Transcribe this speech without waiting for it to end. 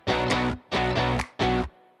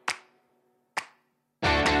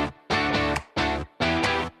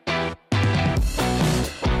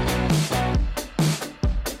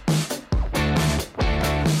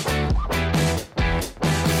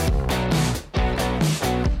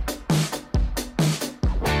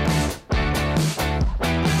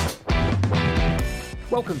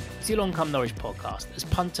Welcome to the Along Come Norwich podcast as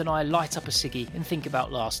Punt and I light up a ciggy and think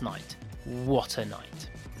about last night. What a night.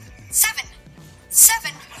 7,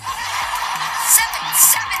 7, 7, 7,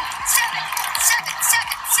 7, 7,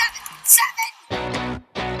 7, 7,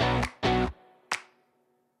 7.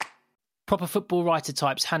 Proper football writer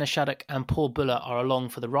types Hannah Shaddock and Paul Buller are along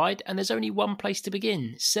for the ride, and there's only one place to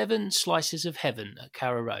begin: 7 Slices of Heaven at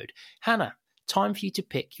Carrow Road. Hannah, time for you to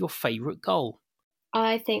pick your favourite goal.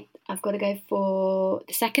 I think I've got to go for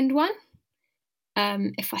the second one. I've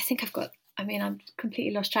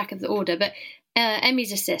completely lost track of the order, but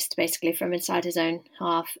Emmy's assist basically from inside his own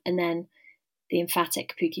half, and then the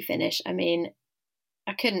emphatic Pukki finish. I mean,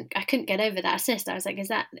 I couldn't get over that assist. I was like,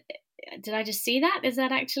 did I just see that? Is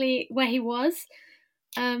that actually where he was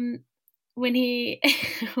when he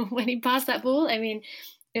when he passed that ball? I mean,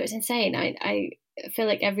 it was insane. I feel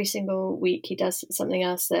like every single week he does something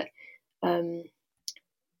else that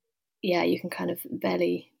you can kind of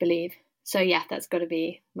barely believe. So yeah, that's got to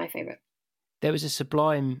be my favourite. There was a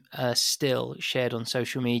sublime still shared on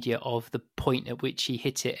social media of the point at which he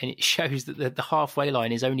hit it, and it shows that the halfway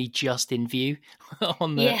line is only just in view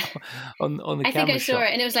on the camera. I think I saw shot.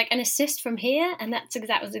 it, and it was like an assist from here, and that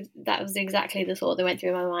was exactly the thought that went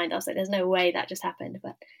through my mind. I was like, "There's no way that just happened,"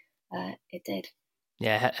 but it did.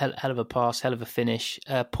 Yeah, hell of a pass, hell of a finish.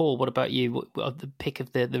 Paul, what about you? What the pick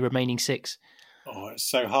of the remaining 6? Oh, it's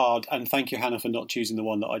so hard. And thank you, Hannah, for not choosing the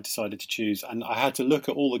one that I decided to choose. And I had to look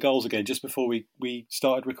at all the goals again just before we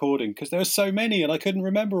started recording, because there were so many and I couldn't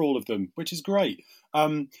remember all of them, which is great.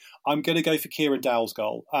 I'm going to go for Kieran Dowell's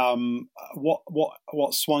goal.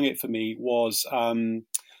 What swung it for me was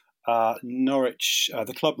Norwich.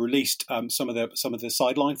 The club released some of the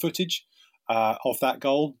sideline footage of that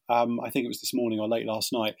goal. I think it was this morning or late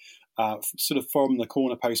last night. Sort of from the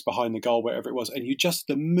corner post behind the goal, wherever it was, and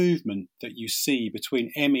the movement that you see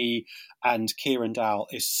between Emmy and Kieran Dowell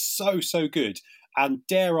is so good. And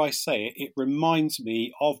dare I say it, it reminds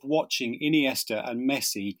me of watching Iniesta and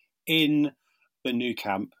Messi in the Nou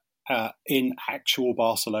Camp in actual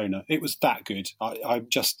Barcelona. It was that good. I'm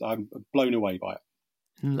blown away by it.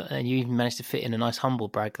 And you even managed to fit in a nice humble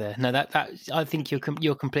brag there. No, that I think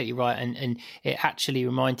you're completely right, and it actually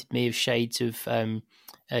reminded me of shades of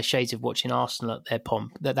watching Arsenal at their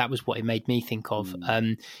pomp. That was what it made me think of.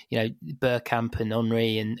 Bergkamp and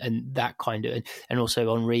Henry and that kind of, and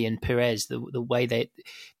also Henry and Perez. The way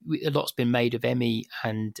a lot's been made of Emmy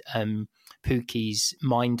and Pukki's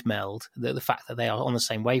mind meld. The fact that they are on the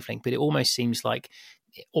same wavelength, but it almost seems like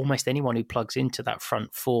almost anyone who plugs into that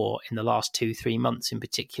front four in the last 2-3 months in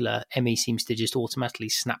particular, Emmy seems to just automatically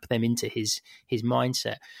snap them into his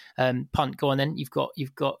mindset. Punt, go on then. You've got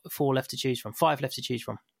 5 left to choose from.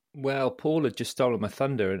 Well, Paul had just stolen my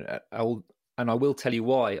thunder, and I will tell you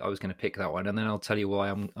why I was going to pick that one, and then I'll tell you why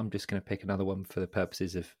I'm just going to pick another one for the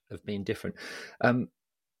purposes of being different.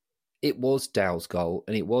 It was Dowell's goal,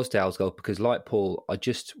 and it was Dowell's goal because, like Paul, I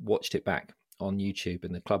just watched it back on YouTube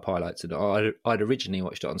and the club highlights, and I'd originally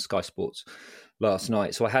watched it on Sky Sports last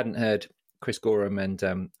night, so I hadn't heard Chris Gorham and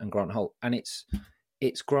Grant Holt, and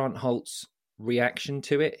it's Grant Holt's reaction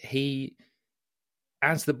to it. He,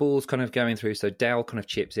 as the ball's kind of going through, so Dowell kind of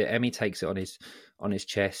chips it, Emmy takes it on his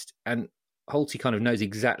chest, and Holty kind of knows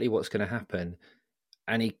exactly what's going to happen,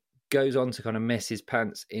 and he goes on to kind of mess his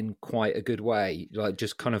pants in quite a good way, like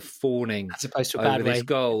just kind of fawning as opposed to a over bad way. this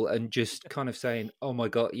goal and just kind of saying, "Oh my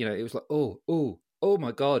god," it was like, "Oh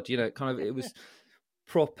my god," kind of, it was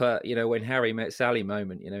proper, when Harry met Sally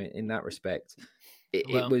moment, in that respect. It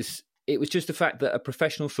was just the fact that a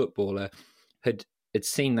professional footballer had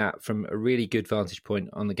seen that from a really good vantage point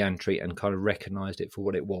on the gantry and kind of recognised it for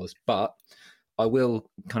what it was. But I will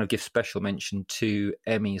kind of give special mention to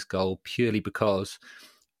Emmy's goal purely because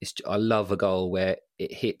I love a goal where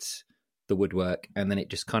it hits the woodwork and then it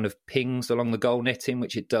just kind of pings along the goal netting,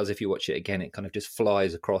 which it does if you watch it again. It kind of just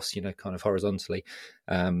flies across, kind of horizontally,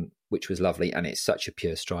 which was lovely. And it's such a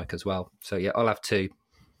pure strike as well. So, yeah, I'll have 2.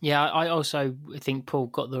 Yeah, I also think Paul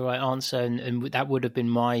got the right answer, and that would have been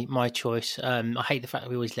my choice. I hate the fact that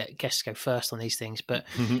we always let guests go first on these things, but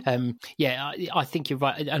I think you're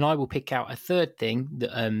right. And I will pick out a third thing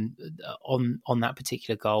that, on that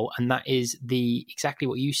particular goal, and that is exactly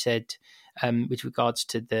what you said with regards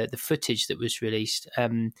to the footage that was released.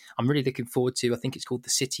 I'm really looking forward to. I think it's called the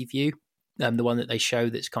City View, the one that they show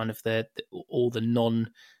that's kind of all the non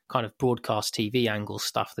kind of broadcast TV angle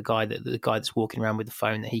stuff. The guy that's walking around with the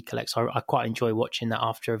phone that he collects. I quite enjoy watching that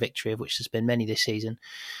after a victory, of which there's been many this season.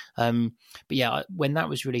 But yeah, when that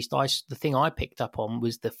was released, the thing I picked up on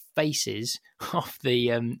was the faces of the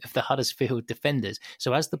Huddersfield defenders.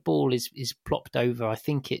 So as the ball is plopped over, I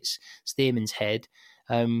think it's Stearman's head.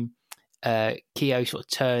 Keogh sort of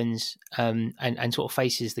turns and sort of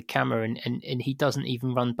faces the camera, and he doesn't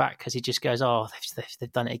even run back because he just goes, "Oh,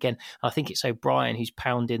 they've done it again." I think it's O'Brien who's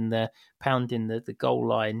pounding the goal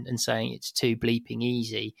line and saying it's too bleeping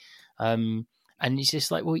easy. And it's just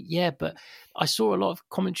like, well, yeah, but I saw a lot of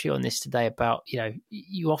commentary on this today about,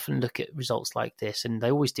 you often look at results like this, and they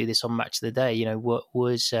always do this on Match of the Day. What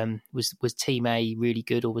was Team A really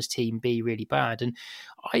good or was Team B really bad? And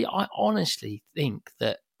I honestly think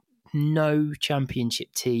that no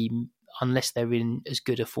championship team, unless they're in as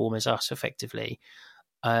good a form as us, effectively,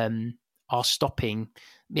 are stopping.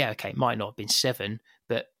 Yeah, okay, it might not have been 7,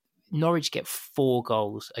 but Norwich get 4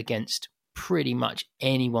 goals against pretty much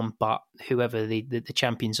anyone but whoever the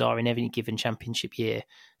champions are in any given championship year,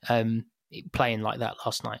 playing like that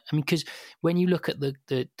last night. I mean, because when you look at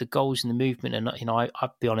the goals and the movement, and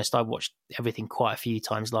I'll be honest, I watched everything quite a few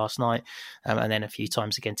times last night, and then a few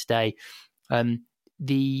times again today.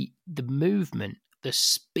 The movement, the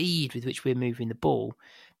speed with which we're moving the ball,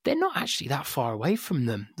 they're not actually that far away from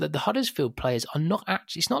them. The Huddersfield players are not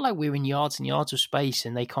actually. It's not like we're in yards and yards of space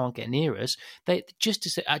and they can't get near us. They just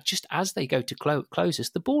as they go to close us,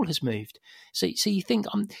 the ball has moved. So you think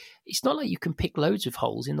it's not like you can pick loads of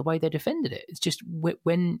holes in the way they defended it. It's just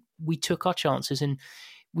when we took our chances, and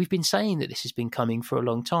we've been saying that this has been coming for a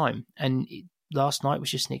long time. And last night was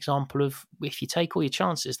just an example of, if you take all your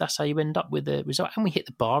chances, that's how you end up with the result. And we hit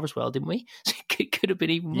the bar as well, didn't we? So it could have been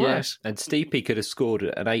even worse. And Steepy could have scored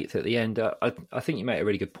an 8th at the end. I think you make a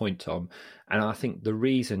really good point, Tom. And I think the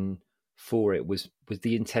reason for it was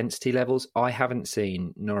the intensity levels. I haven't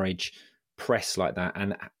seen Norwich press like that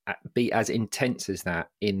and be as intense as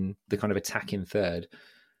that in the kind of attacking third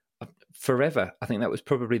forever. I think that was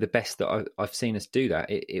probably the best that I've seen us do that.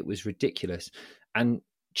 It was ridiculous. And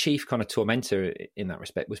chief kind of tormentor in that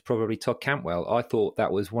respect was probably Todd Cantwell. I thought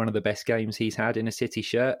that was one of the best games he's had in a City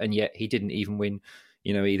shirt, and yet he didn't even win,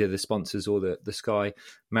 either the sponsors or the Sky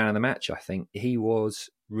Man of the Match. I think he was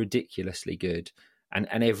ridiculously good, and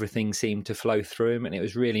everything seemed to flow through him, and it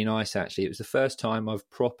was really nice, actually. It was the first time I've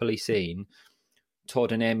properly seen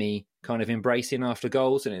Todd and Emmy kind of embracing after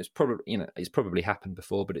goals, and it's probably happened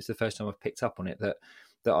before, but it's the first time I've picked up on it, that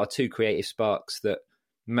our two creative sparks that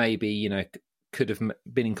maybe, could have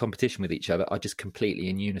been in competition with each other are just completely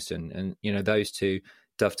in unison. And, those two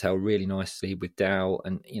dovetail really nicely with Dow,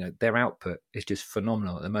 and, their output is just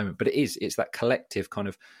phenomenal at the moment. But it's that collective kind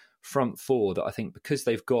of front four that I think, because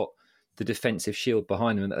they've got the defensive shield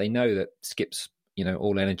behind them, and that they know that Skip's,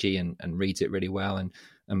 all energy and reads it really well, and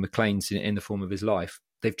McLean's in the form of his life,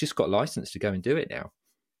 they've just got license to go and do it now.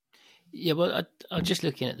 Yeah, well, I'm just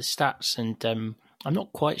looking at the stats, and I'm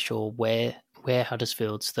not quite sure where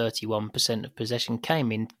Huddersfield's 31% of possession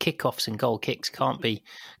came in. Kickoffs and goal kicks can't be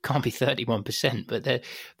 31%, but there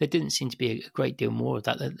didn't seem to be a great deal more of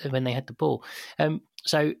that when they had the ball.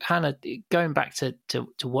 So Hannah, going back to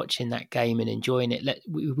watching that game and enjoying it,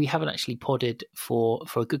 we haven't actually podded for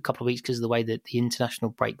a good couple of weeks because of the way that the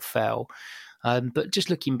international break fell. But just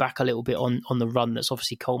looking back a little bit on the run that's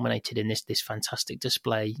obviously culminated in this fantastic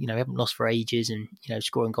display, we haven't lost for ages, and,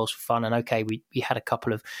 scoring goals for fun. And okay, we had a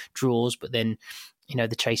couple of draws, but then,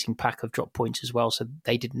 the chasing pack have dropped points as well, so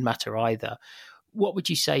they didn't matter either. What would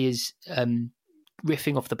you say is,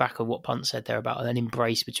 riffing off the back of what Punt said there about an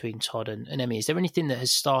embrace between Todd and Emmy, is there anything that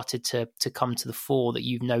has started to come to the fore that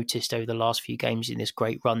you've noticed over the last few games in this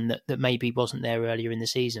great run that maybe wasn't there earlier in the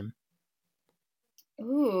season?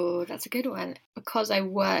 Ooh, that's a good one. Because I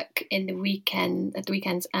work at the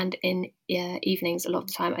weekends and in evenings a lot of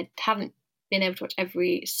the time, I haven't been able to watch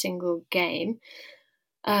every single game.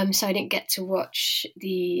 So I didn't get to watch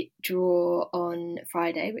the draw on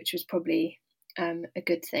Friday, which was probably a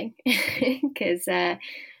good thing, because I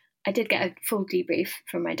did get a full debrief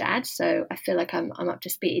from my dad, so I feel like I'm up to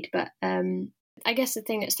speed. But I guess the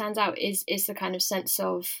thing that stands out is the kind of sense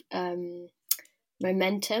of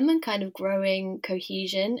momentum and kind of growing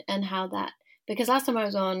cohesion, and how that, because last time I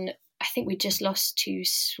was on, I think we just lost to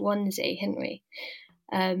Swansea, hadn't we?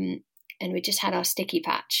 And we just had our sticky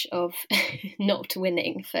patch of not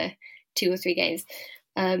winning for 2 or 3 games.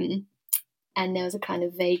 And there was a kind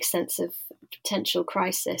of vague sense of potential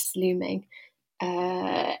crisis looming.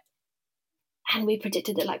 And we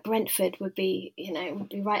predicted that, like, Brentford would be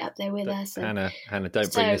right up there with us. And Hannah,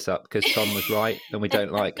 don't bring this up, because Tom was right, and we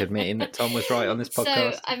don't like admitting that Tom was right on this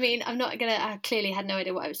podcast. So, I mean, I clearly had no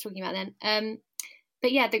idea what I was talking about then.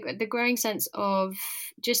 But yeah, the growing sense of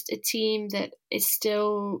just a team that is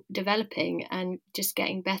still developing and just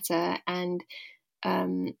getting better, and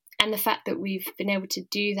the fact that we've been able to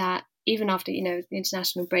do that even after, the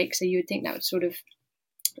international break. So you would think that would sort of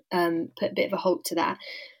put a bit of a halt to that.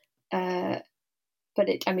 but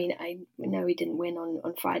I know we didn't win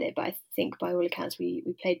on Friday, but I think by all accounts we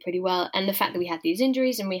played pretty well. And the fact that we had these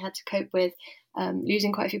injuries and we had to cope with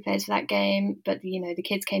losing quite a few players for that game, but the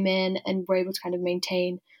kids came in and were able to kind of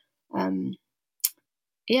maintain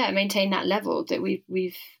that level that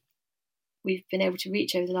we've been able to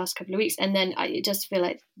reach over the last couple of weeks. And then I just feel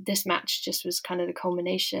like this match just was kind of the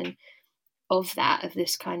culmination of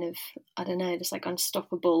this kind of, I don't know, this like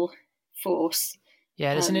unstoppable force.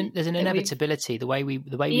 Yeah, there's an inevitability. The way we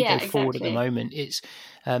go forward at the moment, it's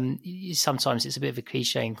sometimes it's a bit of a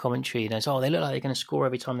cliche in commentary. They look like they're going to score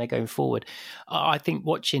every time they're going forward. I think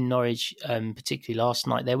watching Norwich, particularly last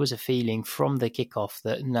night, there was a feeling from the kickoff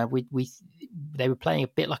that they were playing a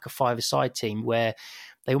bit like a five-a-side team where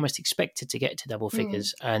they almost expected to get to double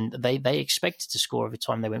figures, and they expected to score every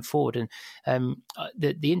time they went forward. And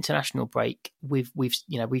the international break, we've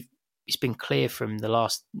it's been clear from the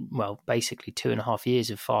last, basically 2.5 years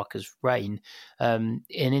of Farke's reign. An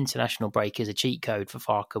international break is a cheat code for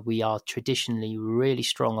Farke. We are traditionally really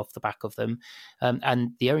strong off the back of them.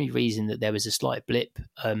 And the only reason that there was a slight blip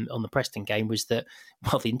on the Preston game was that,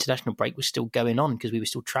 the international break was still going on because we were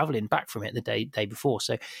still travelling back from it the day before.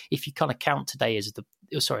 So if you kind of count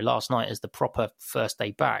last night as the proper first day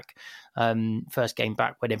back, first game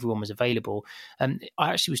back when everyone was available. I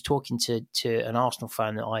actually was talking to an Arsenal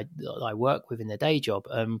fan that I work with in their day job,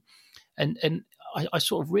 and I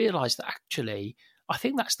sort of realised that actually I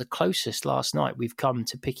think that's the closest last night we've come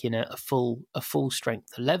to picking a full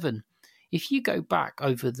strength 11. If you go back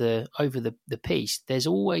over the piece, there's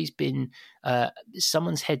always been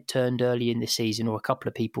someone's head turned early in the season, or a couple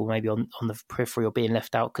of people maybe on the periphery or being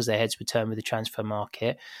left out because their heads were turned with the transfer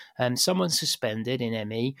market. And someone's suspended in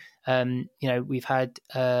ME. We've had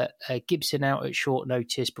Gibson out at short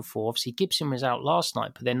notice before. Obviously, Gibson was out last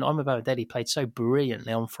night, but then Omobamidele played so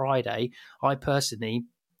brilliantly on Friday. I personally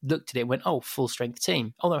looked at it and went, full strength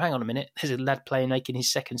team. Oh no, hang on a minute. There's a lad making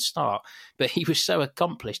his second start. But he was so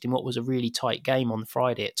accomplished in what was a really tight game on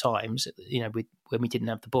Friday at times, when we didn't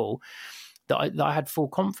have the ball, that I had full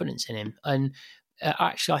confidence in him. And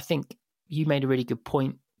actually, I think you made a really good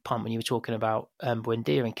point, Punt, when you were talking about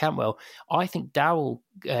Buendia and Cantwell. I think Dowell,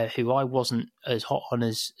 who I wasn't as hot on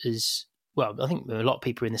as well, I think a lot of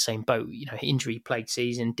people are in the same boat. Injury plagued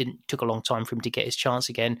season, took a long time for him to get his chance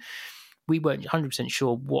again. We weren't 100%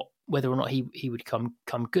 sure whether or not he would come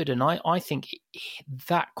good. And I think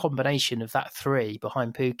that combination of that three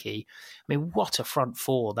behind Pukki, what a front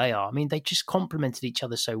four they are. They just complemented each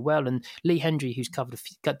other so well. And Lee Hendry, who's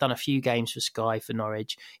done a few games for Sky for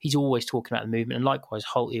Norwich, he's always talking about the movement. And likewise,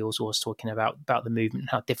 Holt was always talking about the movement and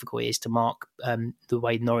how difficult it is to mark the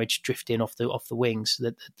way Norwich drift in off the wings,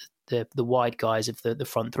 the wide guys of the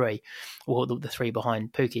front three, or the three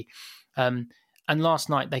behind Pukki. And last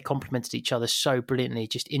night they complemented each other so brilliantly,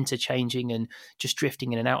 just interchanging and just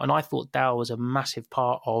drifting in and out. And I thought Dow was a massive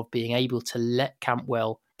part of being able to let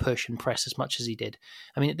Campbell push and press as much as he did.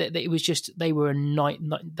 It was just, they were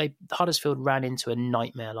Huddersfield ran into a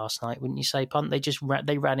nightmare last night, wouldn't you say, Punt?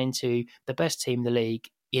 They ran into the best team in the league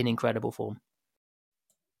in incredible form.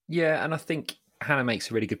 Yeah, and I think Hannah makes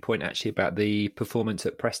a really good point actually about the performance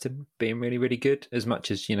at Preston being really, really good. As much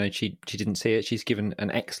as, she didn't see it, she's given an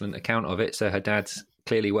excellent account of it. So her dad's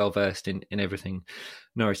clearly well versed in everything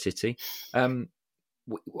Norwich City.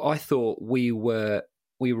 I thought we were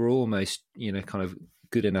almost, kind of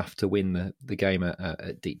good enough to win the game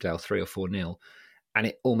at Deepdale 3 or 4-0. And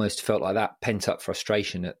it almost felt like that pent up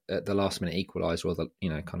frustration at the last minute equaliser, or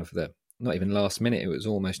the not even last minute, it was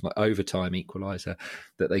almost like overtime equaliser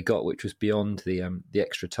that they got, which was beyond the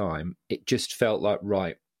extra time. It just felt like,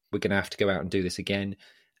 right, we're going to have to go out and do this again.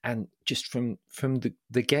 And just from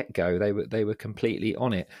the get-go, they were completely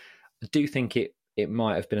on it. I do think it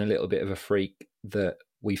might have been a little bit of a freak that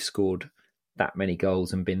we've scored that many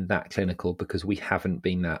goals and been that clinical, because we haven't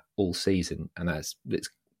been that all season. And it's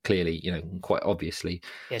clearly, quite obviously,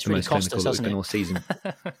 it's the really most cost clinical us, that we've hasn't been it? all season.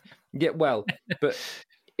 Yeah, well, but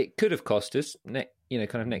it could have cost us, kind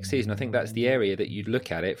of next season. I think that's the area that you'd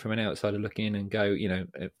look at it from an outsider looking in and go,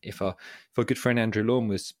 if our good friend Andrew Lawn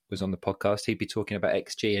was on the podcast, he'd be talking about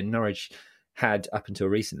XG, and Norwich had up until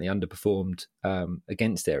recently underperformed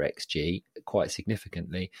against their XG quite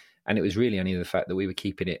significantly. And it was really only the fact that we were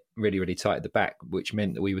keeping it really, really tight at the back, which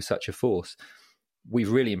meant that we were such a force.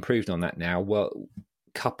 We've really improved on that now. Well,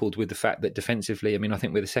 coupled with the fact that defensively, I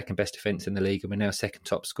think we're the second best defence in the league, and we're now second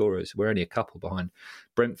top scorers. We're only a couple behind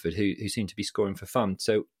Brentford, who seem to be scoring for fun.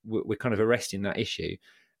 So we're kind of arresting that issue.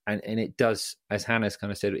 And it does, as Hannah's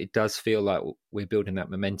kind of said, it does feel like we're building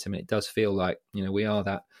that momentum. And it does feel like, we are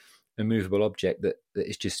that immovable object that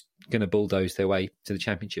is just going to bulldoze their way to the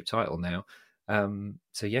championship title now.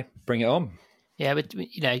 So yeah, bring it on. Yeah, but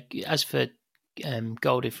as for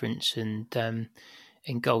goal difference and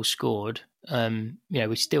goals scored,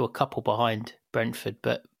 we're still a couple behind Brentford,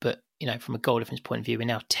 but from a goal difference point of view, we're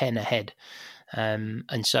now 10 ahead.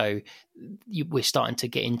 And so we're starting to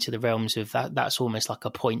get into the realms of that. That's almost like a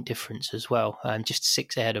point difference as well, just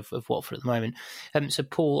 6 ahead of Watford at the moment. So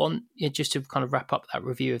Paul, just to kind of wrap up that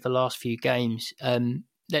review of the last few games,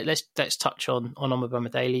 let's touch on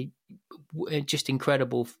Omobamidele. Just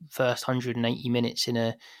incredible first 180 minutes in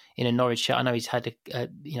a Norwich shirt. I know he's had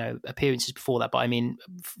appearances before that, but I mean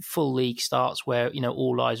full league starts where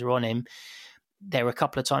all eyes are on him. There were a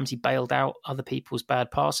couple of times he bailed out other people's bad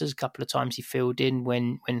passes. A couple of times he filled in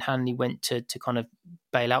when Hanley went to kind of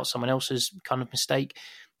bail out someone else's kind of mistake.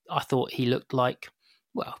 I thought he looked like,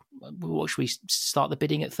 well, what should we start the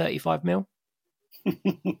bidding at 35 mil?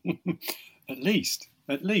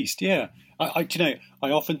 At least, yeah. I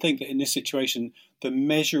often think that in this situation, the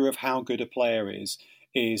measure of how good a player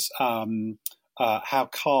is how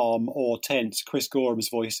calm or tense Chris Goreham's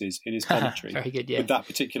voice is in his commentary. Very good, yeah. With that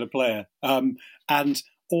particular player. And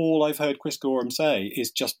all I've heard Chris Goreham say is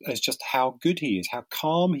just how good he is, how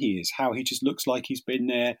calm he is, how he just looks like he's been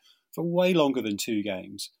there for way longer than 2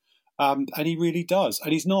 games. And he really does.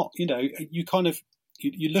 And he's not, you kind of,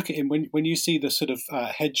 you look at him when you see the sort of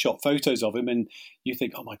headshot photos of him, and you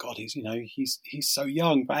think, oh my God, he's so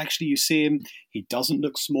young. But actually, you see him; he doesn't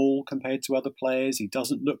look small compared to other players. He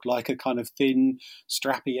doesn't look like a kind of thin,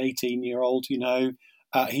 strappy 18-year-old.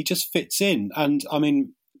 He just fits in. And I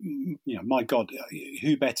mean, my God,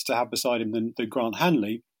 who better to have beside him than Grant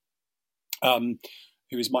Hanley, who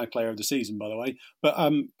is my player of the season, by the way.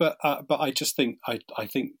 But I just think I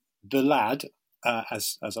think the lad,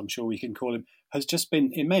 as I'm sure we can call him, has just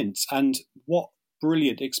been immense. And what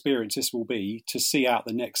brilliant experience this will be to see out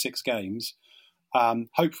the next 6 games,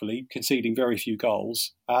 hopefully conceding very few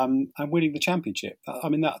goals and winning the championship. I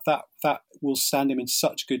mean, that will stand him in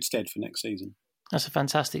such good stead for next season. That's a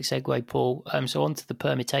fantastic segue, Paul. So on to the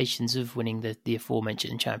permutations of winning the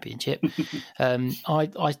aforementioned championship.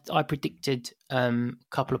 I predicted a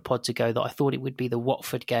couple of pods ago that I thought it would be the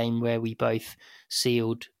Watford game where we both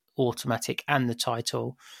sealed automatic and the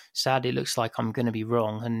title. Sadly, it looks like I'm going to be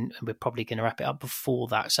wrong, and we're probably going to wrap it up before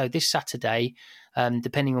that. So this Saturday,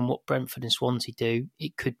 depending on what Brentford and Swansea do,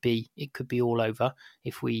 it could be all over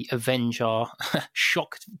if we avenge our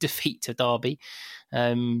shock defeat to Derby.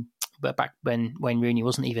 But back when Rooney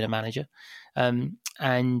wasn't even a manager,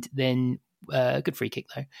 and then a good free kick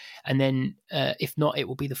though, and then if not, it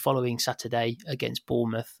will be the following Saturday against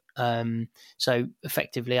Bournemouth. So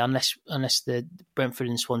effectively, unless the Brentford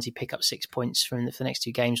and Swansea pick up 6 points from the next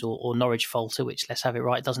 2 games, or Norwich falter, which, let's have it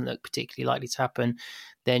right, doesn't look particularly likely to happen,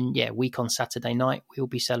 then week on Saturday night we'll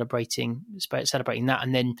be celebrating that.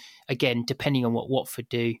 And then again, depending on what Watford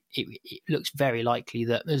do, it looks very likely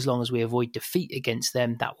that as long as we avoid defeat against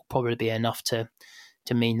them, that will probably be enough to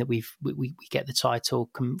mean that we get the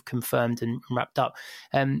title confirmed and wrapped up.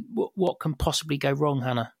 What can possibly go wrong,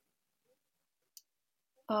 Hannah?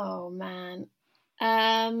 Oh man,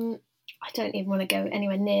 I don't even want to go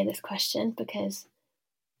anywhere near this question because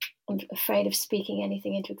I'm afraid of speaking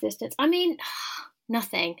anything into existence. I mean,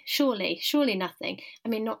 nothing. Surely nothing. I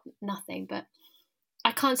mean, not nothing, but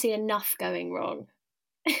I can't see enough going wrong.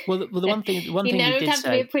 Well, the one thing, it would have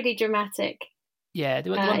to be a pretty dramatic. Yeah, the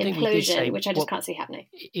one thing we did say, which I just can't see happening.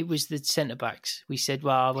 It was the centre backs. We said,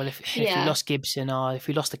 well, if we lost Gibson, if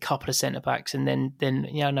we lost a couple of centre backs, and then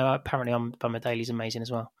apparently Omobamidele is amazing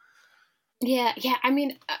as well. Yeah. I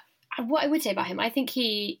mean, what I would say about him, I think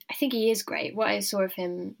he is great. What I saw of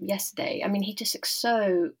him yesterday, I mean, he just looks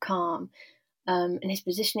so calm, and his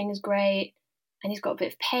positioning is great, and he's got a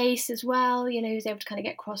bit of pace as well. He's able to kind of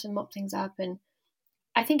get across and mop things up, and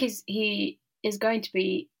I think he is going to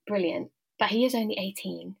be brilliant. But he is only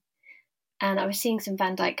 18, and I was seeing some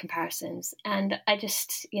Van Dijk comparisons, and I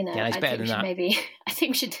just, I think we should maybe, I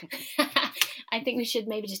think we should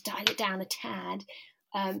maybe just dial it down a tad,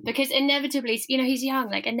 because inevitably, he's young.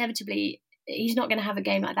 Like inevitably, he's not going to have a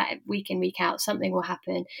game like that week in, week out. Something will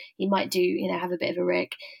happen. He might do, have a bit of a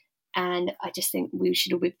rick, and I just think we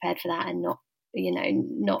should all be prepared for that, and not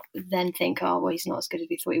then think, oh well, he's not as good as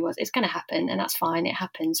we thought he was. It's going to happen, and that's fine. It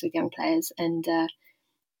happens with young players, and.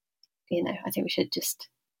 I think we should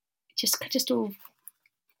just all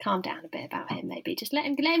calm down a bit about him. Maybe just let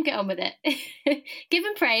him get on with it. Give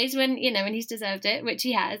him praise when he's deserved it, which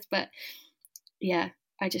he has. But yeah,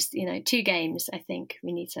 I just 2 games. I think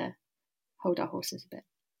we need to hold our horses a bit.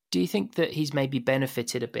 Do you think that he's maybe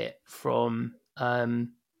benefited a bit from the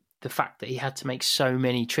fact that he had to make so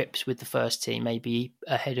many trips with the first team, maybe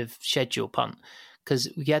ahead of schedule punt? because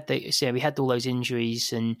we had all those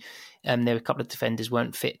injuries, and there were a couple of defenders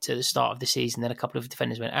weren't fit to the start of the season. Then a couple of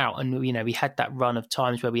defenders went out, and we had that run of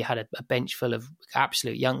times where we had a bench full of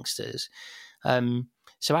absolute youngsters.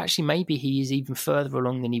 So actually, maybe he is even further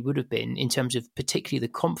along than he would have been in terms of particularly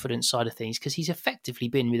the confidence side of things, because he's effectively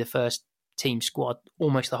been with the first team squad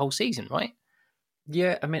almost the whole season, right?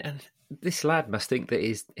 Yeah, I mean, this lad must think that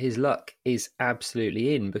his luck is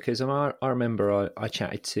absolutely in, because I remember I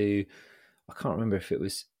chatted to, I can't remember if it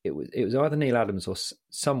was either Neil Adams or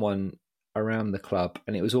someone around the club,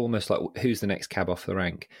 and it was almost like, who's the next cab off the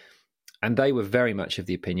rank? And they were very much of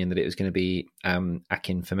the opinion that it was going to be ACN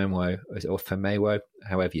Fememwo, or Femewo,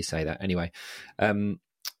 however you say that. Anyway,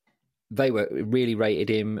 they were really rated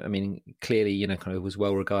him. I mean, clearly, kind of was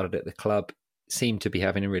well regarded at the club. Seemed to be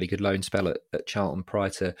having a really good loan spell at Charlton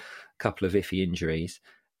prior to a couple of iffy injuries.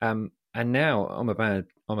 And now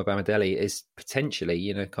Omobamidele is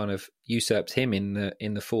potentially, kind of usurps him in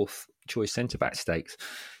the fourth choice centre back stakes.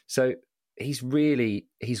 So he's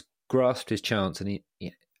grasped his chance, and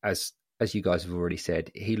he as you guys have already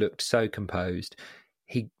said, he looked so composed.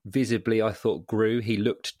 He visibly, I thought, grew. He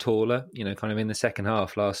looked taller, kind of in the second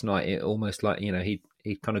half last night. It almost like,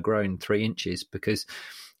 he'd kind of grown 3 inches, because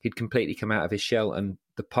he'd completely come out of his shell, and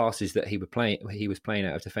the passes that he was playing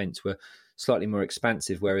out of defence were slightly more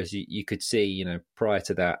expansive. Whereas you could see, prior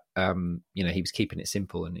to that, he was keeping it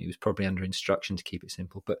simple, and he was probably under instruction to keep it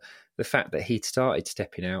simple. But the fact that he'd started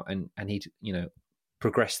stepping out and he'd,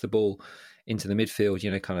 progressed the ball into the midfield,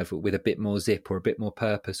 kind of with a bit more zip or a bit more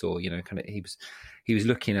purpose, or, kind of he was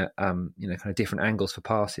looking at, kind of different angles for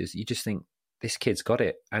passes. You just think, this kid's got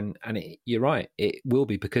it. And you're right, it will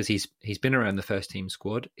be because he's been around the first team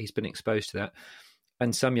squad. He's been exposed to that.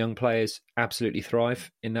 And some young players absolutely thrive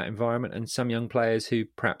in that environment. And some young players who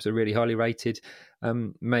perhaps are really highly rated,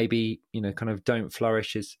 maybe, kind of don't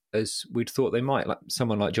flourish as we'd thought they might. Like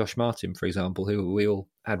someone like Josh Martin, for example, who we all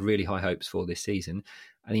had really high hopes for this season.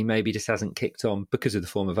 And he maybe just hasn't kicked on because of the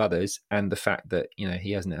form of others and the fact that,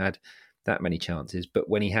 he hasn't had that many chances. But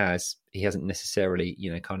when he hasn't necessarily,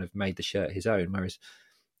 kind of made the shirt his own. Whereas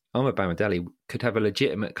Omobamidele could have a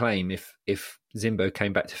legitimate claim if Zimbo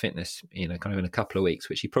came back to fitness, kind of in a couple of weeks,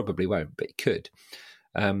 which he probably won't, but he could.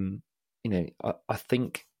 I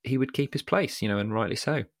think he would keep his place, and rightly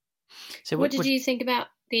so. So what did you think about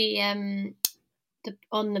the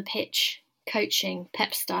on the pitch coaching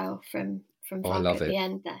pep style from Farke at the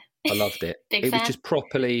end there? I loved it. It was just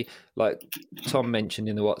properly, like Tom mentioned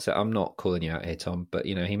in the WhatsApp. I'm not calling you out here, Tom, but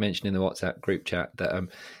he mentioned in the WhatsApp group chat that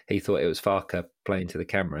he thought it was Farke playing to the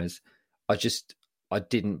cameras. I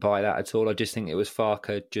didn't buy that at all. I just think it was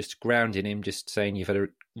Farke just grounding him, just saying, you've had a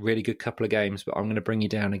really good couple of games, but I'm going to bring you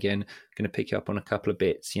down again. I'm going to pick you up on a couple of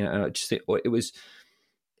bits. And I just think it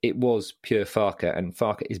was pure Farke, and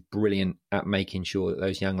Farke is brilliant at making sure that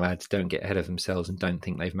those young lads don't get ahead of themselves and don't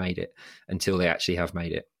think they've made it until they actually have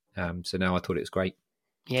made it. So now I thought it was great.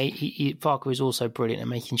 Yeah, Farke was also brilliant at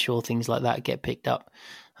making sure things like that get picked up.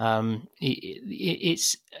 We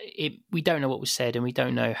don't know what was said, and we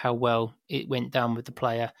don't know how well it went down with the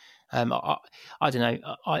player. I don't know.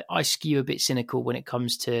 I skew a bit cynical when it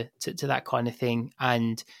comes to that kind of thing,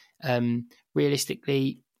 and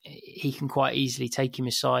realistically, he can quite easily take him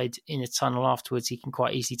aside in a tunnel afterwards. He can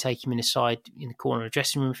quite easily take him aside in the corner of the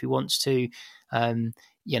dressing room if he wants to.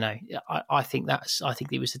 I think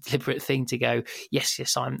it was a deliberate thing to go,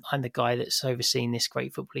 yes, I'm the guy that's overseeing this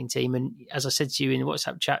great footballing team. And as I said to you in the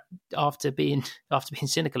WhatsApp chat, after being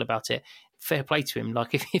cynical about it, fair play to him.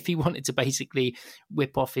 Like if he wanted to basically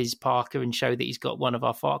whip off his Parker and show that he's got one of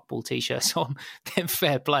our Farkball t-shirts on, then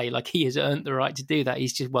fair play. Like he has earned the right to do that.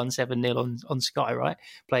 He's just won 7-0 on Sky, right?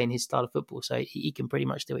 Playing his style of football. So he can pretty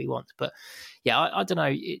much do what he wants. But yeah, I don't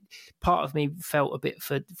know. Part of me felt a bit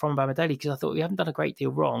from Omobamidele because I thought we haven't done a great deal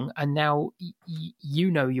wrong. And now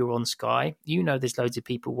you're on Sky. There's loads of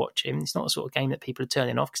people watching. It's not the sort of game that people are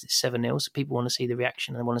turning off because it's 7-0. So people want to see the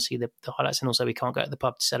reaction and they want to see the highlights. And also we can't go to the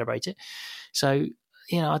pub to celebrate it. So,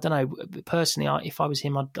 I don't know. Personally, if I was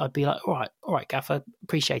him, I'd be like, all right, Gaffer,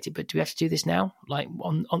 appreciate it, but do we have to do this now? Like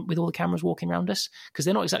on with all the cameras walking around us? Because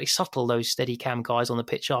they're not exactly subtle, those steady cam guys on the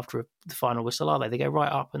pitch after the final whistle, are they? They go right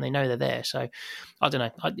up and they know they're there. So, I don't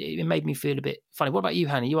know. It made me feel a bit funny. What about you,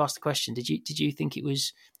 Hannah? You asked the question. Did you think it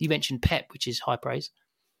was? You mentioned Pep, which is high praise.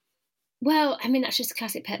 Well, I mean, that's just a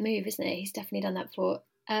classic Pep move, isn't it? He's definitely done that before.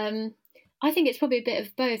 I think it's probably a bit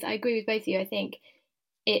of both. I agree with both of you. I think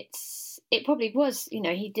it probably was,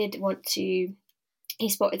 he did want to, he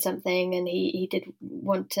spotted something and he did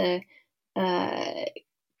want to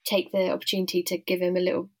take the opportunity to give him a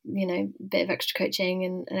little, bit of extra coaching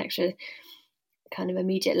and an extra kind of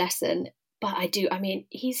immediate lesson. but I mean,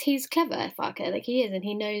 he's clever, Farke, like he is, and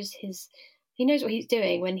he knows what he's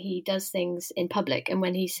doing when he does things in public, and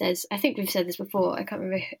when he says, I think we've said this before, I can't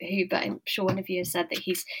remember who, but I'm sure one of you has said that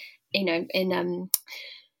he's, in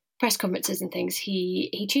press conferences and things,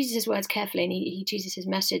 he chooses his words carefully, and he chooses his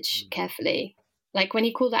message carefully. Like when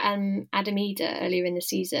he called out Adam Eder earlier in the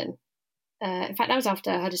season, in fact, that was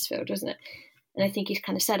after Huddersfield, wasn't it? And I think he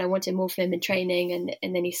kind of said, I wanted more from him in training,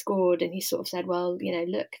 and then he scored, and he sort of said, well,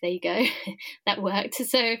 look, there you go, that worked.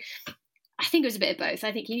 So I think it was a bit of both.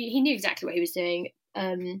 I think he knew exactly what he was doing,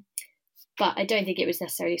 but I don't think it was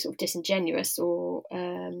necessarily sort of disingenuous or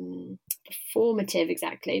performative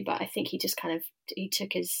exactly. But I think he just kind of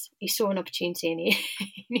he saw an opportunity and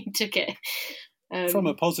he took it. From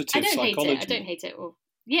a positive psychology. I don't hate it. Or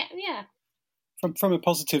yeah. From a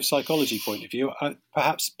positive psychology point of view,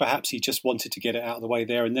 perhaps he just wanted to get it out of the way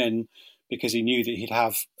there and then, because he knew that he'd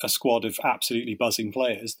have a squad of absolutely buzzing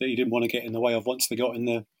players that he didn't want to get in the way of once they got in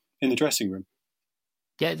the dressing room.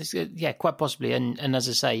 Yeah, quite possibly. And as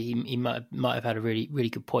I say, he might have had a really, really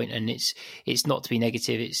good point. And it's not to be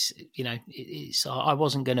negative. It's I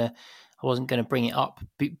wasn't gonna bring it up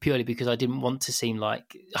purely because I didn't want to seem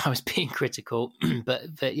like I was being critical.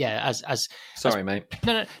 but yeah, sorry, mate.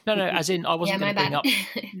 No. As in, I wasn't going to bring up.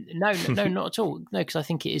 No, not at all. No, because I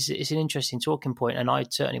think it's an interesting talking point, and I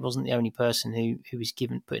certainly wasn't the only person who was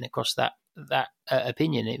putting across that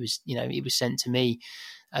opinion. It was it was sent to me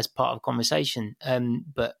as part of conversation.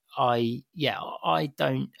 But I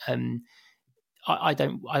don't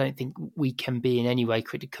think we can be in any way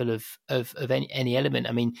critical of any element.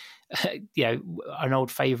 I mean, an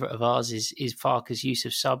old favourite of ours is Farke's use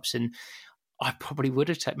of subs, and I probably would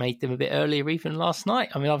have made them a bit earlier even last night.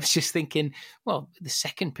 I mean, I was just thinking, well, the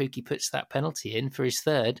second Pookie puts that penalty in for his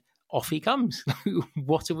third, off he comes.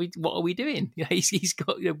 What are we doing? He's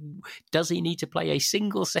got. Does he need to play a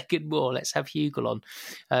single second more? Let's have Hugel on.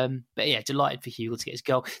 But yeah, delighted for Hugel to get his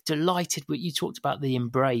goal. Delighted. But you talked about the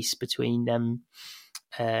embrace between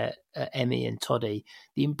Emmy and Toddy.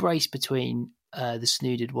 The embrace between the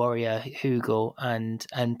snooded warrior Hugel and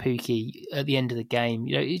Pookie at the end of the game.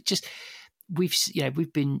 It just we've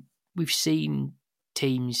seen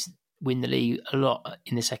teams win the league a lot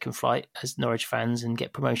in the second flight as Norwich fans and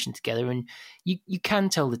get promotion together, and you can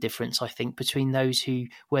tell the difference, I think, between those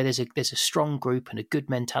where there's a strong group and a good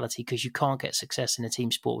mentality, because you can't get success in a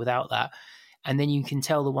team sport without that, and then you can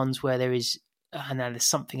tell the ones where there's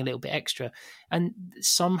something a little bit extra, and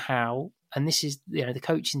somehow, and this is the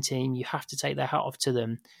coaching team, you have to take their hat off to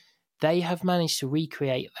them. They have managed to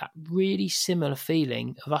recreate that really similar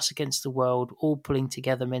feeling of us against the world, all pulling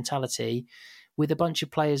together mentality, with a bunch of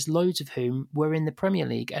players, loads of whom were in the Premier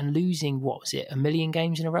League and losing, 1 million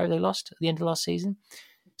games in a row they lost at the end of last season.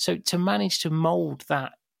 So to manage to mould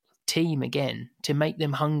that team again, to make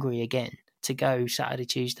them hungry again, to go Saturday,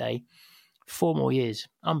 Tuesday, 4 more years,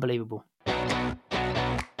 unbelievable.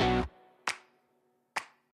 I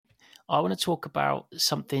want to talk about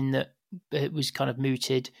something that was kind of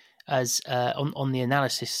mooted as on the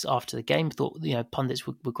analysis after the game. Thought pundits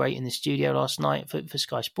were great in the studio last night for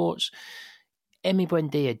Sky Sports. Emi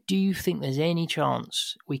Buendia, do you think there's any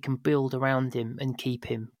chance we can build around him and keep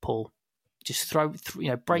him, Paul? Just break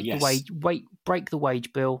the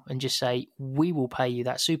wage bill, and just say we will pay you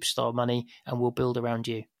that superstar money, and we'll build around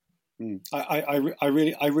you. I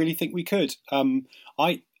really think we could.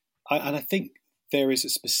 I think there is a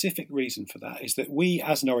specific reason for that. Is that we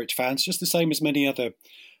as Norwich fans, just the same as many other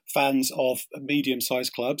fans of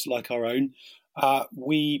medium-sized clubs like our own,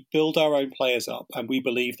 we build our own players up, and we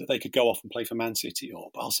believe that they could go off and play for Man City or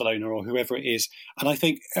Barcelona or whoever it is. And I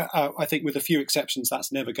think with a few exceptions,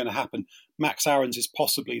 that's never going to happen. Max Aarons is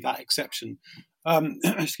possibly that exception.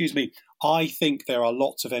 Excuse me. I think there are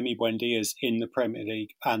lots of Emi Buendias in the Premier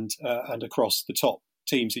League and across the top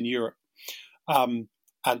teams in Europe. And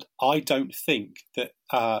I don't think that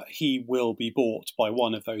he will be bought by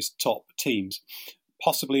one of those top teams.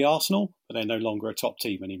 Possibly Arsenal, but they're no longer a top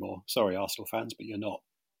team anymore. Sorry, Arsenal fans, but you're not.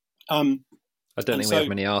 I don't think we have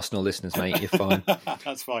many Arsenal listeners, mate. You're fine.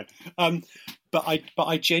 That's fine. But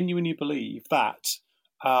I genuinely believe that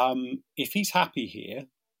if he's happy here,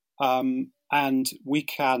 and we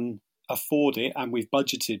can afford it, and we've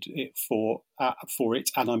budgeted it for it,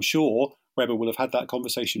 and I'm sure Webber will have had that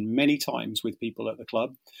conversation many times with people at the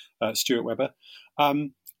club, Stuart Webber.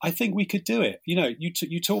 I think we could do it.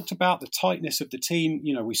 You talked about the tightness of the team.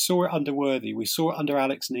 We saw it under Worthy. We saw it under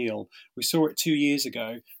Alex Neil. We saw it 2 years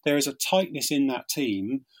ago. There is a tightness in that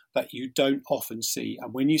team that you don't often see.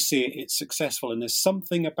 And when you see it, it's successful. And there's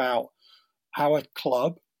something about our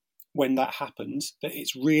club when that happens that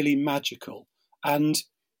it's really magical. And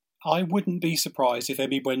I wouldn't be surprised if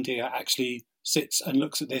Emi Buendia actually sits and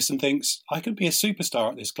looks at this and thinks, I could be a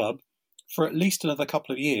superstar at this club for at least another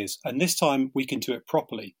couple of years, and this time we can do it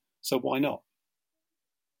properly. So why not?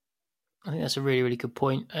 I think that's a really, really good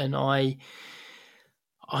point. And I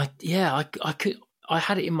had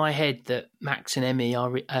it in my head that Max and Emmy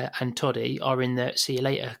and Toddy are in the see you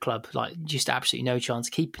later club, like just absolutely no chance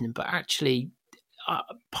of keeping them. But actually,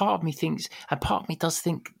 part of me thinks, and part of me does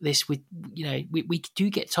think this. With we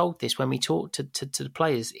do get told this when we talk to the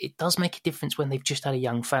players. It does make a difference when they've just had a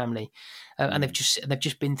young family, and they've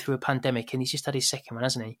just been through a pandemic, and he's just had his second one,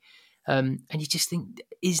 hasn't he? And you just think,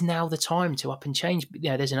 is now the time to up and change?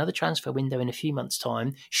 There's another transfer window in a few months'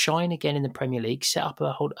 time. Shine again in the Premier League. Set up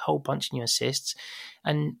a whole bunch of new assists,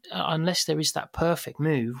 and unless there is that perfect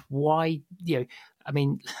move, why?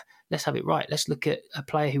 Let's have it right. Let's look at a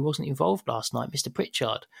player who wasn't involved last night, Mr.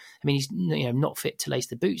 Pritchard. I mean, he's not fit to lace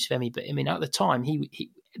the boots for me, but I mean, at the time,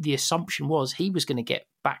 the assumption was he was going to get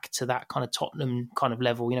back to that kind of Tottenham kind of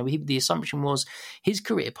level. The assumption was his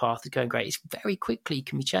career path is going great. It's very quickly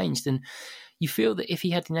can be changed, and you feel that if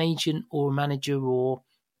he had an agent or a manager or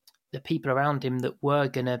the people around him that were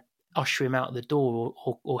going to usher him out the door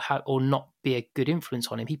or not be a good influence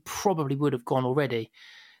on him, he probably would have gone already.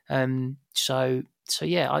 So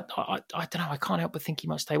yeah, I don't know. I can't help but think he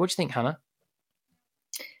might stay. What do you think, Hannah?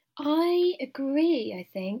 I agree. I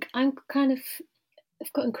think I've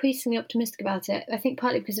got increasingly optimistic about it. I think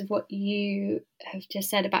partly because of what you have just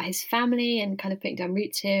said about his family and kind of putting down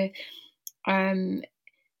roots here. I'm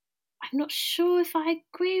not sure if I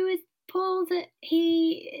agree with Paul that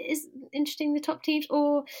he is interested in the top teams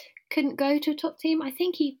or couldn't go to a top team. I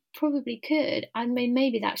think he probably could. I mean,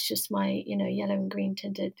 maybe that's just my, yellow and green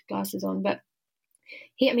tinted glasses on, but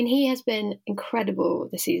he has been incredible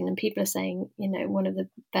this season, and people are saying, one of the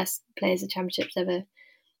best players the Championship's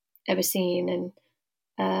ever seen, and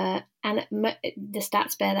the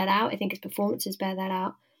stats bear that out. I think his performances bear that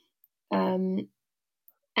out, and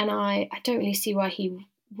I don't really see why he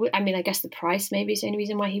would. I mean, I guess the price maybe is the only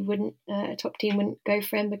reason why he wouldn't. A top team wouldn't go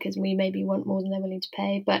for him, because we maybe want more than they're willing to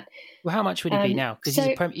pay. But how much would it be now? Because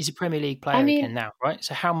he's a Premier League player again now, right?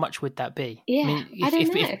 So how much would that be? Yeah, I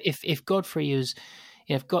don't know. If Godfrey is,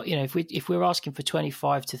 if we're asking for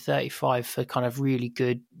 25 to 35 for kind of really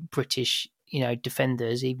good British,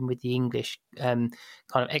 defenders, even with the English kind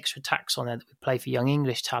of extra tax on there that we play for young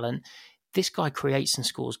English talent, this guy creates and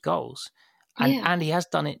scores goals. And he has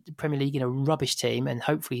done it in the Premier League in a rubbish team, and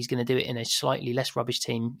hopefully he's going to do it in a slightly less rubbish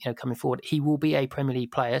team, coming forward. He will be a Premier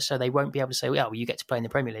League player, so they won't be able to say, well, you get to play in the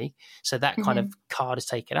Premier League. So that kind of card is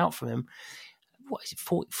taken out from him. What is it,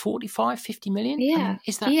 45, 50 million? Yeah. I mean,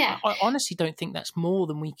 is that? Yeah. I honestly don't think that's more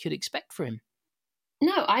than we could expect for him.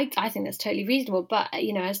 No, I think that's totally reasonable. But,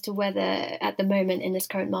 as to whether at the moment in this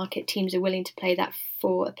current market teams are willing to play that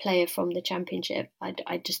for a player from the Championship,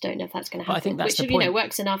 I just don't know if that's going to happen. I think that's the point.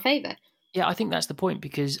 Works in our favour. Yeah, I think that's the point,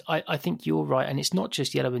 because I think you're right, and it's not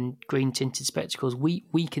just yellow and green tinted spectacles.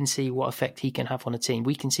 We can see what effect he can have on a team.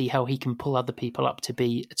 We can see how he can pull other people up to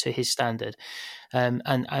be to his standard, and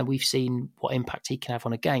we've seen what impact he can have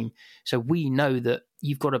on a game. So we know that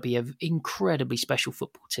you've got to be an incredibly special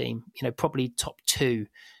football team, probably top two,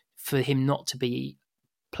 for him not to be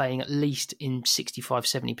playing at least in 65,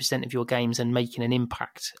 70% of your games and making an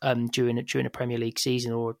impact during a Premier League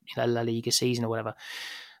season or a La Liga season or whatever.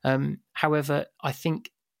 However, I think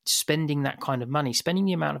spending that kind of money, spending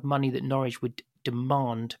the amount of money that Norwich would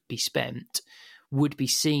demand be spent, would be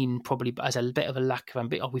seen probably as a bit of a lack of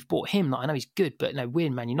ambition. Oh, we've bought him. I know he's good, but we're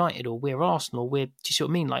Man United or we're Arsenal. Do you see what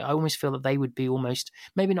I mean? I almost feel that they would be almost,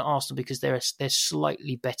 maybe not Arsenal, because they're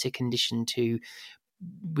slightly better conditioned to,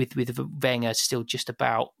 with Wenger still just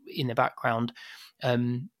about in the background,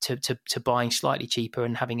 to buying slightly cheaper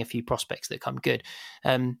and having a few prospects that come good.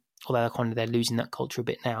 Although they're losing that culture a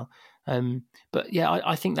bit now. But yeah,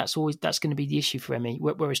 I think that's going to be the issue for Emmy.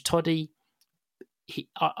 Whereas Toddy,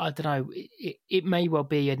 I don't know, it may well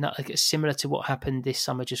be similar to what happened this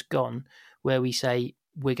summer just gone, where we say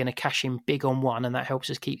we're going to cash in big on one, and that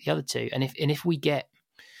helps us keep the other two. And if we get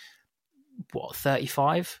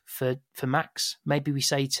 35 for Max, maybe we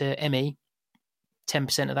say to Emmy,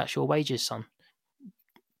 10% of that's your wages, son.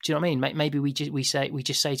 Do you know what I mean? Maybe we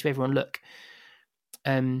just say to everyone, look,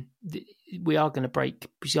 we are going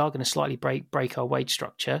to slightly break our wage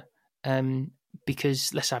structure,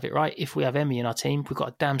 because let's have it right, if we have Emmy in our team, we've got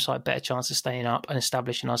a damn sight better chance of staying up and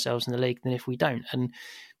establishing ourselves in the league than if we don't. And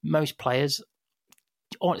most players,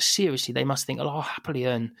 seriously, they must think, oh, I'll happily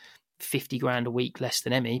earn 50 grand a week less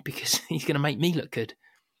than Emmy because he's going to make me look good.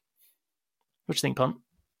 What do you think, Pont?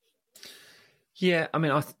 Yeah, I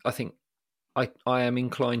mean, I think I am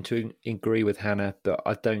inclined to agree with Hannah, but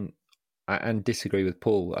I don't and disagree with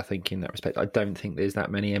Paul, I think, in that respect. I don't think there's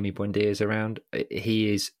that many Emi Buendias around.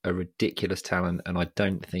 He is a ridiculous talent, and I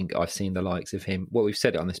don't think I've seen the likes of him. Well, we've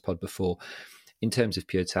said it on this pod before. In terms of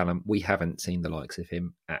pure talent, we haven't seen the likes of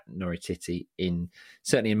him at Norwich City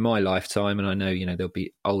certainly in my lifetime. And I know, there'll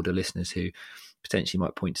be older listeners who potentially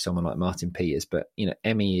might point to someone like Martin Peters, but,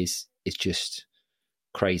 Emi is just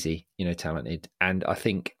crazy, talented. And I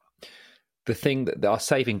think the thing that our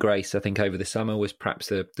saving grace, I think, over the summer was perhaps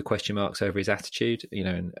the question marks over his attitude,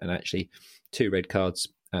 and actually 2 red cards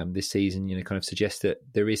this season, kind of suggest that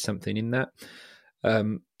there is something in that.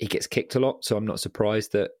 He gets kicked a lot, so I'm not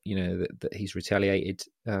surprised that that he's retaliated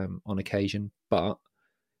on occasion. But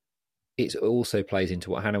it also plays into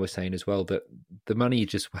what Hannah was saying as well, that the money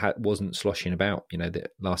just wasn't sloshing about,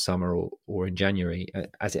 last summer or in January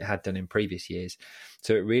as it had done in previous years.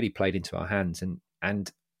 So it really played into our hands.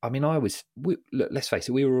 And I mean, look, let's face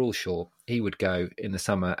it, we were all sure he would go in the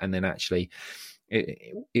summer, and then actually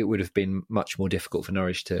it would have been much more difficult for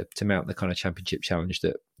Norwich to mount the kind of championship challenge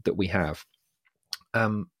that we have.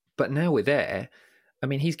 But now we're there. I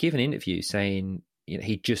mean, he's given interviews saying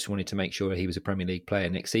he just wanted to make sure he was a Premier League player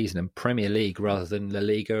next season, and Premier League rather than La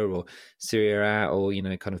Liga or Serie A or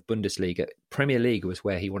kind of Bundesliga. Premier League was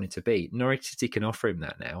where he wanted to be. Norwich City can offer him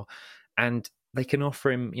that now, and they can offer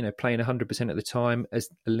him, playing 100% at the time as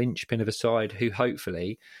a linchpin of a side who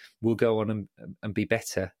hopefully will go on and be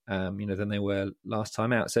better, than they were last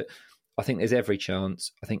time out. So I think there's every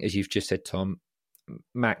chance. I think, as you've just said, Tom,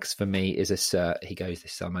 Max for me is a cert. He goes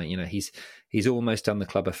this summer. He's almost done the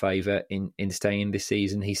club a favour in staying this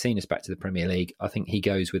season. He's seen us back to the Premier League. I think he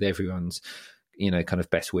goes with everyone's, kind of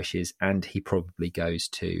best wishes, and he probably goes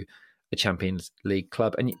to a Champions League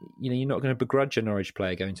club. And you're not going to begrudge a Norwich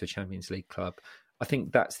player going to a Champions League club. I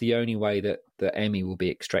think that's the only way that Emi will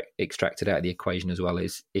be extracted out of the equation as well,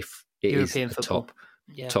 is if it European is a football.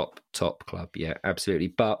 top club. Yeah, absolutely.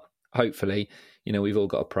 But hopefully, we've all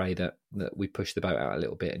got to pray that we push the boat out a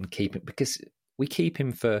little bit and keep it, because we keep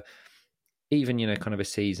him for even, kind of a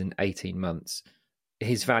season, 18 months.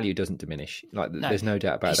 His value doesn't diminish. There's no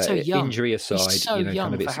doubt about that. So young. Injury aside, he's so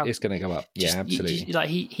young it's going to go up. Yeah, absolutely.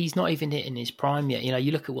 He's not even hitting his prime yet.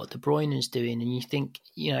 You look at what De Bruyne is doing, and you think,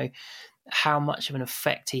 how much of an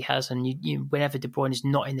effect he has, and you whenever De Bruyne is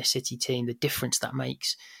not in the City team, the difference that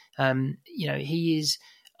makes. He is.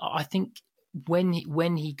 I think when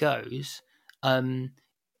he goes,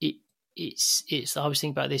 it's. I was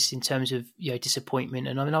thinking about this in terms of disappointment,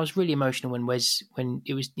 and I mean I was really emotional when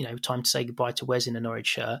it was time to say goodbye to Wes in a Norwich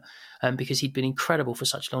shirt, because he'd been incredible for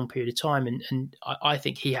such a long period of time, and I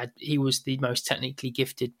think he was the most technically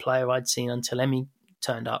gifted player I'd seen until Emi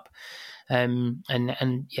turned up, Emi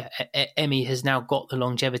has now got the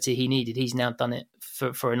longevity he needed. He's now done it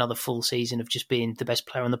for another full season of just being the best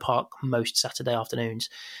player on the park most Saturday afternoons,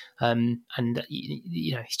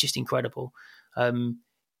 he's just incredible. I'm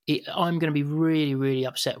going to be really, really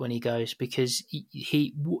upset when he goes, because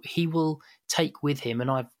he will take with him, and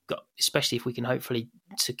I've got, especially if we can hopefully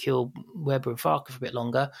secure Weber and Farke for a bit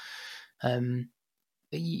longer.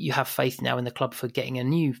 You have faith now in the club for getting a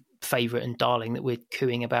new favourite and darling that we're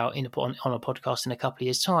cooing about on a podcast in a couple of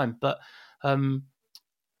years' time. But a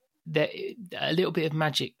little bit of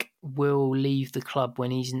magic will leave the club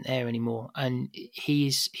when he isn't there anymore, and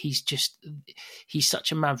he's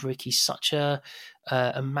such a maverick. He's such a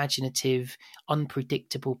imaginative,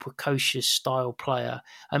 unpredictable, precocious style player.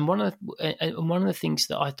 And one of the things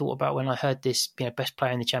that I thought about when I heard this, best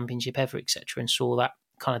player in the Championship ever, etc., and saw that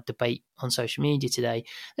kind of debate on social media today,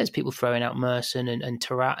 there's people throwing out Merson and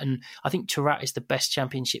Tarat, and I think Tarat is the best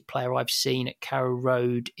Championship player I've seen at Carrow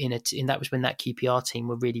Road. In that was when that QPR team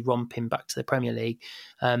were really romping back to the Premier League,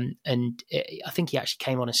 I think he actually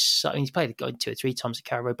came on a sub. He's played 2 or 3 times at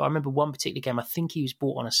Carrow Road, but I remember one particular game I think he was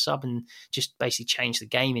brought on a sub and just basically changed the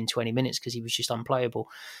game in 20 minutes because he was just unplayable.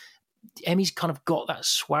 Emi's kind of got that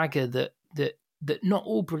swagger that not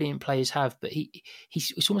all brilliant players have, but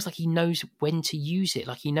it's almost like he knows when to use it.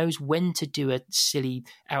 Like he knows when to do a silly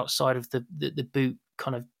outside of the boot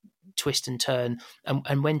kind of twist and turn,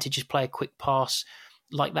 and when to just play a quick pass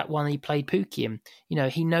like that one he played Pookie in.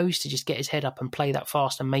 He knows to just get his head up and play that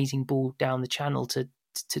fast, amazing ball down the channel to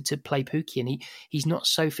play Pookie. And he's not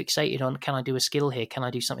so fixated on, can I do a skill here? Can I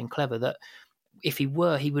do something clever? That if he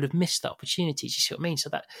would have missed that opportunity. Do you see what I mean? So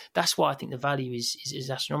that's why I think the value is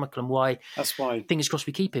astronomical, and why fingers crossed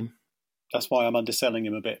we keep him. That's why I'm underselling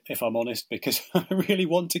him a bit, if I'm honest, because I really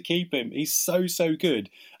want to keep him. He's so good.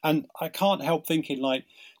 And I can't help thinking, when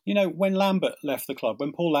Paul Lambert left the club,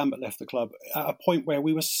 at a point where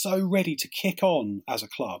we were so ready to kick on as a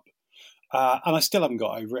club, and I still haven't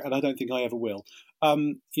got over it, and I don't think I ever will.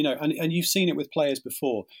 And you've seen it with players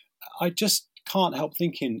before. I just can't help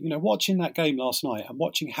thinking, watching that game last night and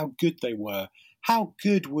watching how good they were, how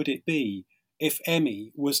good would it be if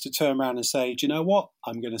Emmy was to turn around and say, do you know what?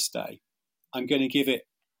 I'm going to stay. I'm going to give it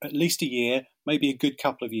at least a year, maybe a good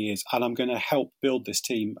couple of years, and I'm going to help build this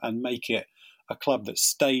team and make it a club that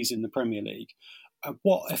stays in the Premier League.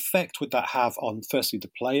 What effect would that have on, firstly,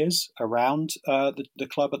 the players around the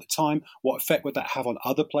club at the time? What effect would that have on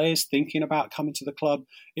other players thinking about coming to the club?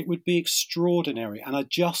 It would be extraordinary. And I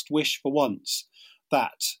just wish for once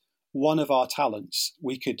that one of our talents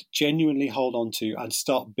we could genuinely hold on to and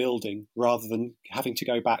start building, rather than having to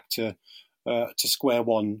go back to square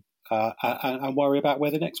one and worry about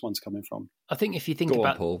where the next one's coming from. I think if you think Go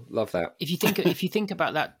about on, Paul, love that. If you think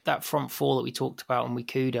about that front four that we talked about and we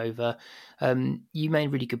cooed over, you made a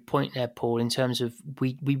really good point there, Paul, in terms of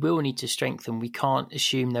we will need to strengthen. We can't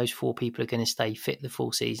assume those four people are going to stay fit the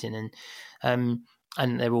full season and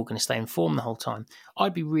they're all going to stay in form the whole time.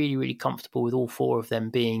 I'd be really, really comfortable with all four of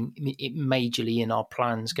them being majorly in our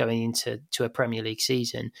plans going into a Premier League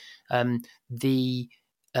season.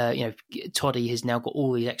 Toddy has now got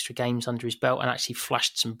all these extra games under his belt and actually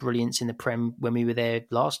flashed some brilliance in the Prem when we were there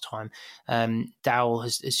last time. Dowell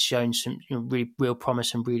has shown some really real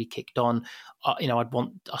promise and really kicked on. I'd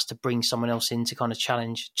want us to bring someone else in to kind of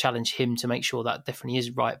challenge him to make sure that definitely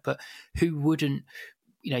is right. But who wouldn't?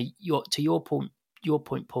 To your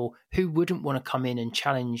point, Paul, who wouldn't want to come in and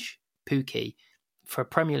challenge Pookie for a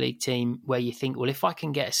Premier League team where you think, well, if I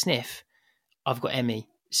can get a sniff, I've got Emmy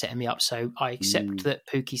setting me up. So I accept that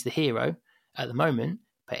Pookie's the hero at the moment,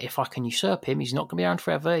 but if I can usurp him, he's not going to be around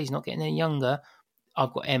forever. He's not getting any younger.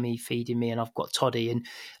 I've got Emmy feeding me and I've got Toddy. And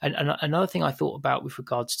another thing I thought about with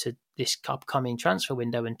regards to this upcoming transfer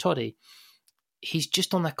window and Toddy, he's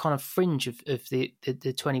just on that kind of fringe of the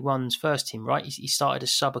 21's first team, right? He started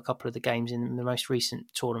as sub a couple of the games in the most recent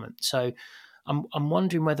tournament. So I'm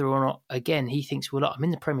wondering whether or not, again, he thinks, well, look, I'm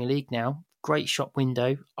in the Premier League now. Great shop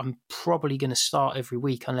window. I'm probably going to start every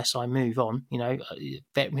week unless I move on.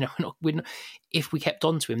 If we kept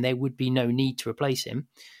on to him, there would be no need to replace him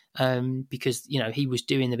because he was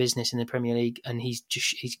doing the business in the Premier League and he's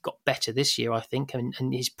got better this year, I think, and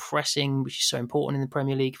his pressing, which is so important in the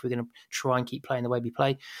Premier League, if we're going to try and keep playing the way we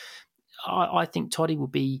play. I think Toddy will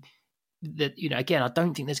be that. Again, I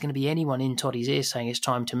don't think there's going to be anyone in Toddy's ear saying it's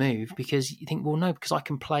time to move, because you think, well, no, because I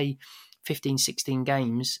can play 15, 16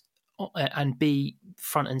 games and be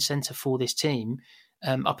front and centre for this team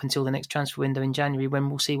up until the next transfer window in January, when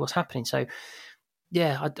we'll see what's happening. So,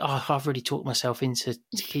 yeah, I've really talked myself into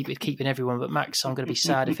keeping everyone but Max. So I'm going to be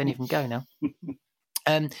sad if any of them go now.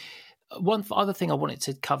 One other thing I wanted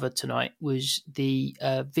to cover tonight was the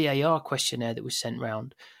VAR questionnaire that was sent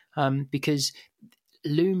round, because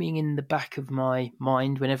looming in the back of my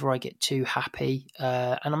mind whenever I get too happy,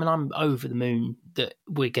 and I mean, I'm over the moon that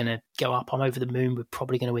we're going to go up. I'm over the moon. We're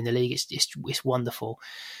probably going to win the league. It's wonderful.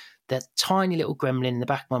 The tiny little gremlin in the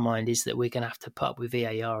back of my mind is that we're going to have to put up with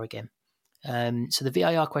VAR again. So the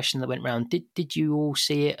VAR question that went round, did you all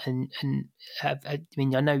see it? And I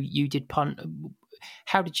know you did punt.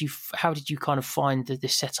 How did you kind of find the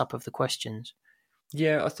setup of the questions?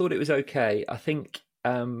 Yeah, I thought it was okay. I think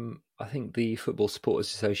the Football Supporters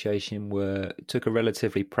Association took a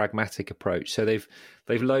relatively pragmatic approach. So they've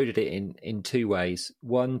loaded it in two ways.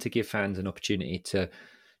 One, to give fans an opportunity to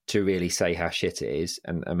really say how shit it is.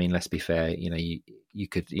 And I mean, let's be fair, you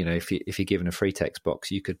could, if you're given a free text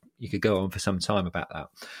box, you could go on for some time about that.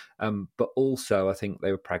 But also, I think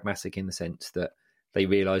they were pragmatic in the sense that they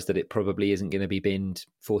realised that it probably isn't going to be binned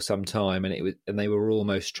for some time, and they were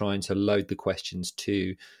almost trying to load the questions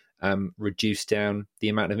to reduce down the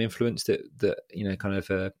amount of influence that kind of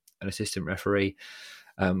an assistant referee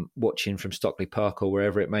watching from Stockley Park or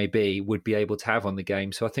wherever it may be would be able to have on the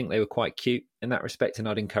game. So I think they were quite cute in that respect, and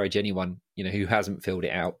I'd encourage anyone who hasn't filled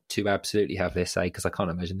it out to absolutely have their say, because I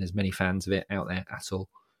can't imagine there's many fans of it out there at all.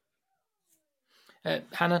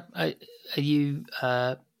 Hannah, are you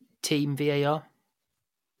team VAR?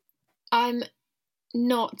 I'm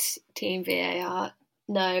not team VAR,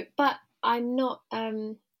 no, but I'm not.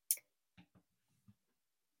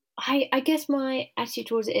 I guess my attitude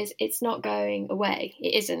towards it is it's not going away.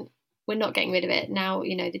 It isn't. We're not getting rid of it now.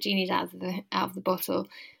 The genie's out of the bottle,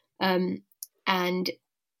 but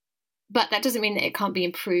that doesn't mean that it can't be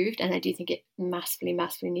improved. And I do think it massively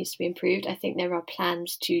needs to be improved. I think there are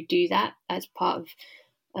plans to do that as part of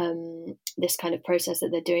this kind of process that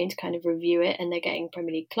they're doing to kind of review it, and they're getting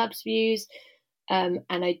Premier League clubs' views. And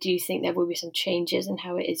I do think there will be some changes in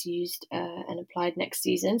how it is used and applied next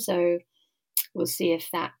season. So we'll see if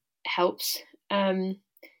that helps.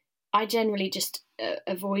 I generally just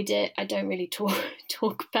avoid it. I don't really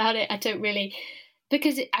talk about it. I don't really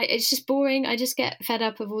because it's just boring. I just get fed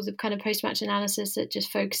up of all the kind of post-match analysis that just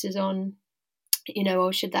focuses on,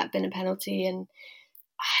 should that have been a penalty? And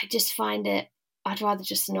I just find I'd rather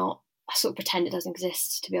just not. I sort of pretend it doesn't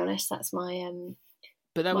exist. To be honest, that's my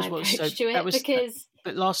But that was my what. approach So to it, that was. because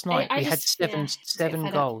But last night we had just get seven fed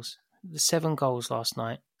up. goals. The 7 goals last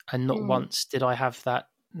night, and not Mm. once did I have that.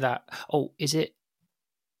 Oh, is it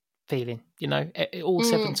feeling? All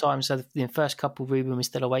 7 times. So the first couple, Ruben was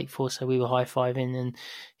still awake for, so we were high fiving and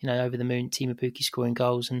over the moon. Timo Pukki scoring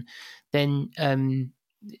goals, and then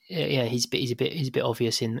he's a bit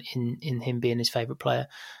obvious in him being his favourite player.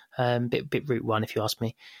 Bit route one, if you ask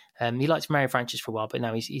me. He liked Mario Francis for a while, but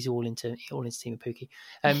now he's all into Timo Pukki.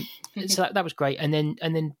 So that was great. And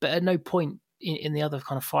then, but at no point in the other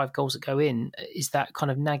kind of 5 goals that go in is that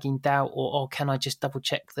kind of nagging doubt, or can I just double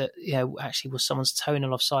check that actually was someone's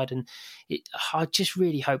tonal offside? And I just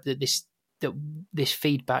really hope that this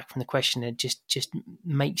feedback from the questioner just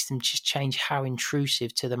makes them just change how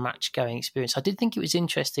intrusive to the match going experience. I did think it was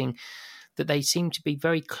interesting that they seem to be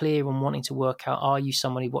very clear on wanting to work out, are you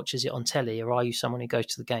someone who watches it on telly, or are you someone who goes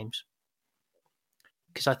to the games?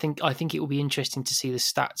 Because I think it will be interesting to see the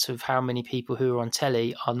stats of how many people who are on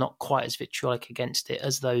telly are not quite as vitriolic against it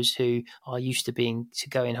as those who are used to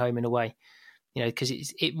going home and away. Because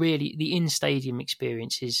it really, the in-stadium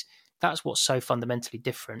experience that's what's so fundamentally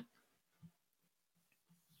different.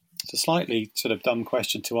 It's a slightly sort of dumb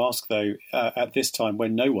question to ask, though, at this time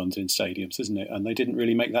when no one's in stadiums, isn't it? And they didn't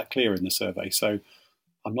really make that clear in the survey, so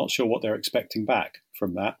I'm not sure what they're expecting back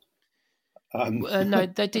from that. No,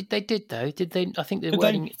 they did though. Did they? I think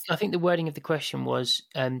the wording of the question was,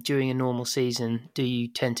 during a normal season, do you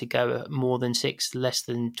tend to go more than 6, less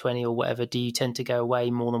than 20, or whatever? Do you tend to go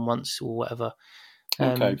away more than once, or whatever?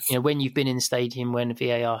 Okay. When you've been in the stadium when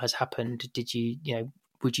VAR has happened, did you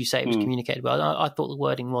would you say it was communicated well? I thought the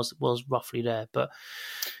wording was roughly there, but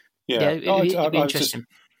it'd be interesting.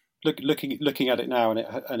 Looking at it now,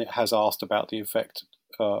 and it has asked about the effect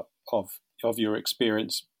of your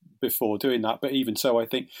experience before doing that. But even so, I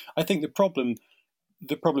think the problem,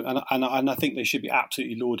 and I think they should be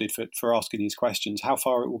absolutely lauded for asking these questions. How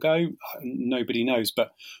far it will go, nobody knows.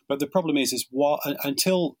 But the problem is what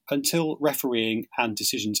until refereeing and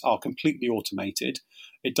decisions are completely automated,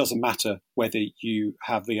 it doesn't matter whether you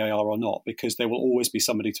have VAR or not, because there will always be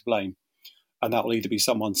somebody to blame. And that will either be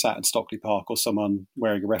someone sat in Stockley Park, or someone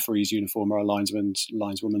wearing a referee's uniform, or a lineswoman's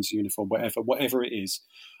uniform, whatever it is.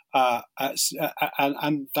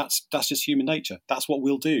 And that's just human nature. That's what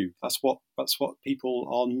we'll do. That's what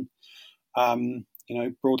people on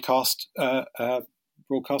broadcast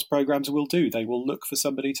programs will do. They will look for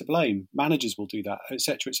somebody to blame. Managers will do that,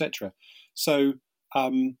 etc., etc. So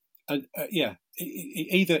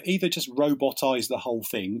either just robotize the whole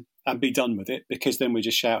thing and be done with it, because then we're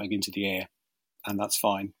just shouting into the air, and that's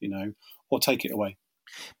fine, or take it away.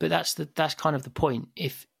 But that's kind of the point.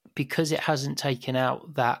 Because it hasn't taken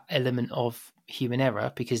out that element of human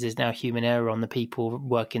error, because there's now human error on the people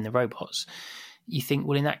working the robots, you think,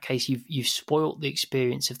 well, in that case, you've spoilt the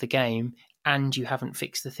experience of the game, and you haven't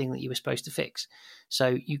fixed the thing that you were supposed to fix.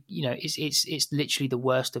 So it's literally the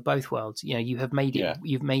worst of both worlds. You have made it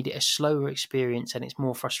you've made it a slower experience, and it's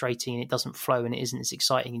more frustrating, and it doesn't flow, and it isn't as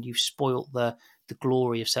exciting, and you've spoilt the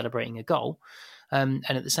glory of celebrating a goal. And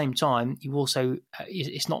at the same time, you also,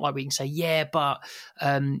 it's not like we can say, but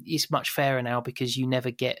it's much fairer now because you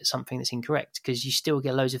never get something that's incorrect, because you still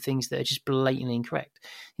get loads of things that are just blatantly incorrect.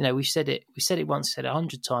 We've said it once, said it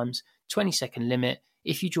 100 times, 20-second limit.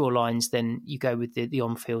 If you draw lines, then you go with the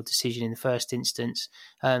on-field decision in the first instance,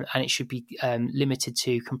 and it should be limited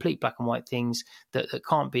to complete black and white things that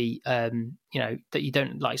can't be, that you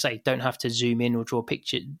don't, like I say, don't have to zoom in or draw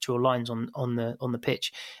lines on the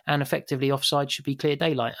pitch. And effectively, offside should be clear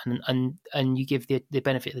daylight, and you give the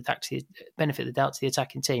benefit of the doubt to the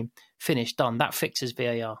attacking team. Finished, done. That fixes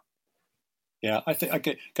VAR. Yeah, I think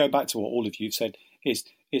going back to what all of you've said is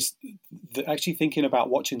actually thinking about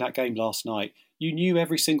watching that game last night. You knew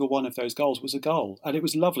every single one of those goals was a goal, and it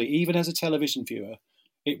was lovely. Even as a television viewer,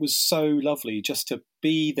 it was so lovely just to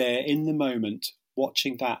be there in the moment,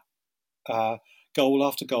 watching that goal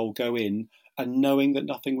after goal go in, and knowing that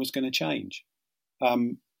nothing was going to change.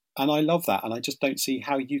 And I love that, and I just don't see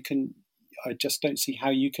how you can.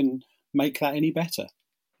 Make that any better.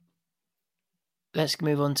 Let's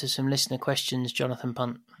move on to some listener questions. Jonathan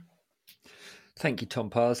Punt. Thank you, Tom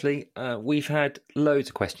Parsley. We've had loads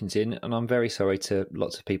of questions in, and I'm very sorry to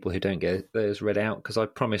lots of people who don't get those read out, because I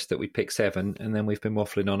promised that we'd pick 7, and then we've been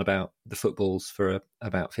waffling on about the footballs for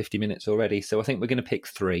about 50 minutes already. So I think we're going to pick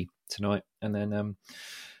 3 tonight, and then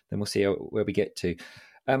we'll see where we get to.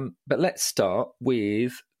 But let's start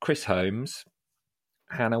with Chris Holmes,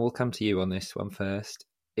 Hannah, we'll come to you on this one first.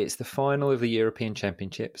 It's the final of the European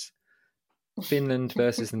Championships. Finland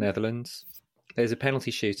versus the Netherlands. There's a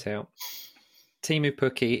penalty shootout. Teemu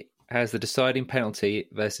Pukki has the deciding penalty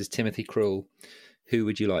versus Timothy Krul. Who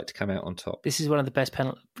would you like to come out on top? This is one of the best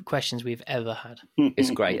questions we've ever had.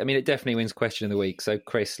 It's great. I mean, it definitely wins question of the week. So,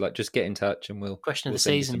 Chris, just get in touch and we'll question of the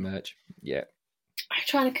send season. You some merch. Yeah. I'm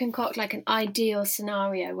trying to concoct an ideal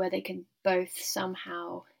scenario where they can both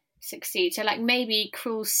somehow succeed. So maybe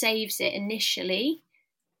Krul saves it initially,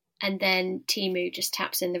 and then Teemu just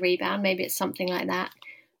taps in the rebound. Maybe it's something like that.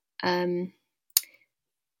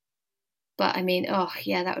 But I mean,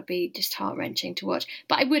 that would be just heart-wrenching to watch.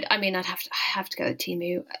 But I'd have to go with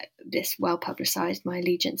Teemu. This well publicised. My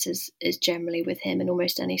allegiance is generally with him in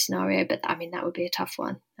almost any scenario. But that would be a tough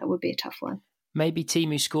one. Maybe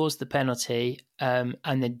Teemu scores the penalty, and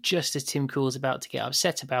then just as Tim Krul's about to get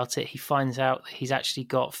upset about it, he finds out that he's actually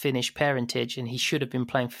got Finnish parentage and he should have been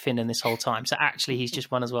playing for Finland this whole time. So actually, he's just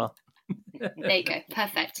won as well. There you go.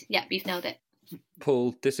 Perfect. Yeah, you've nailed it.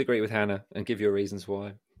 Paul, disagree with Hannah and give your reasons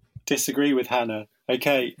why. Disagree with Hannah.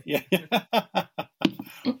 Okay. Yeah.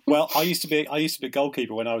 Well, I used to be a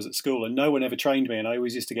goalkeeper when I was at school, and no one ever trained me, and I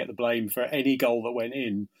always used to get the blame for any goal that went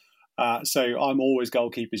in. So I'm always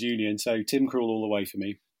goalkeepers union. So Tim Krul all the way for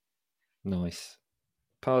me. Nice.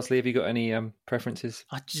 Parsley, have you got any preferences?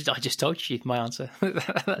 I just told you my answer.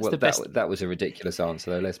 That's the best. That was a ridiculous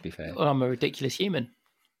answer, though. Let's be fair. Well, I'm a ridiculous human.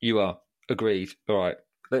 You are. Agreed. All right.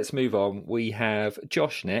 Let's move on. We have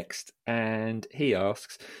Josh next, and he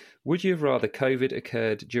asks, would you have rather COVID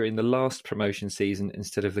occurred during the last promotion season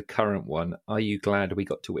instead of the current one? Are you glad we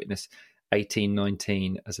got to witness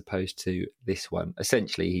 18-19 as opposed to this one?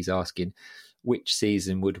 Essentially, he's asking, which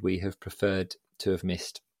season would we have preferred to have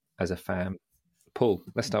missed as a fan? Paul,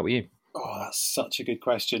 let's start with you. Oh, that's such a good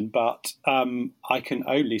question. But I can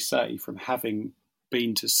only say, from having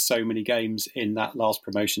been to so many games in that last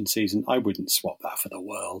promotion season, I wouldn't swap that for the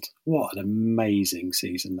world. What an amazing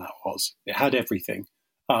season that was. It had everything.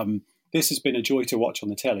 This has been a joy to watch on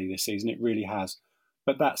the telly this season. It really has.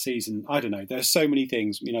 But that season, I don't know. There's so many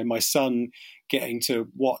things. You know, my son getting to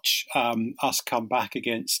watch us come back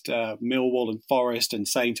against Millwall and Forest and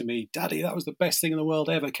saying to me, "Daddy, that was the best thing in the world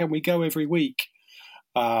ever. Can we go every week?"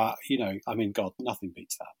 God, nothing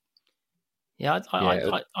beats that. Yeah,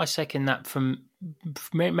 I second that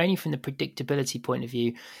mainly from the predictability point of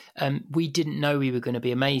view. We didn't know we were going to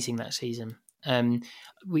be amazing that season.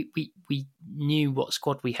 We knew what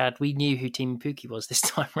squad we had. We knew who Teemu Pukki was this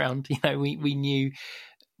time round. We knew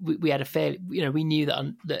we had a fair. We knew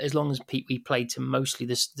that as long as we played to mostly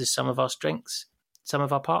the sum of our strengths, some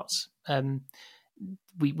of our parts,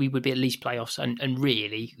 we would be at least playoffs. And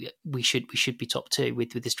really, we should be top two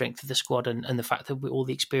with the strength of the squad and the fact that all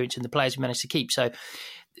the experience and the players we managed to keep. So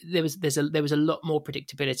there was a lot more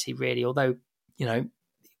predictability really. Although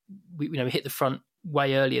we hit the front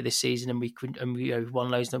way earlier this season, and we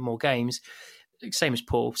won loads of more games. Same as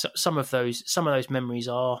Paul. So some of those memories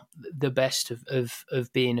are the best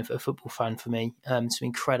of being a football fan for me. Some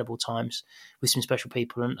incredible times with some special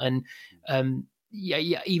people, and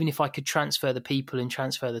even if I could transfer the people and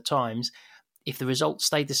transfer the times, if the results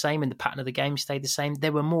stayed the same and the pattern of the game stayed the same,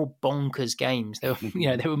 there were more bonkers games. There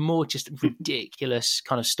were more just ridiculous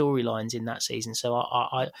kind of storylines in that season. So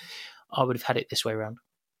I would have had it this way around.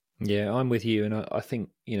 Yeah, I'm with you, and I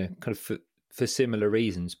think kind of for similar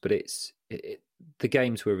reasons. But the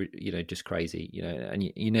games were just crazy, and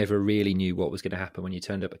you never really knew what was going to happen when you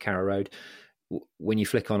turned up at Carrow Road. When you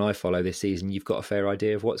flick on iFollow this season, you've got a fair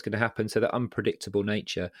idea of what's going to happen. So that unpredictable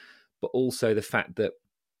nature, but also the fact that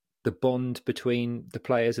the bond between the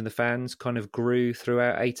players and the fans kind of grew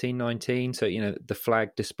throughout 18-19. So, the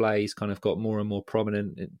flag displays kind of got more and more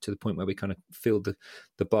prominent to the point where we kind of filled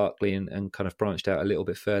the Barclay and kind of branched out a little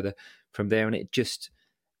bit further from there. And it just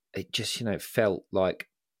felt like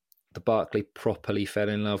the Barclay properly fell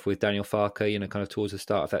in love with Daniel Farke, kind of towards the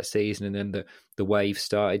start of that season. And then the wave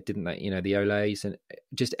started, didn't they? The Olays and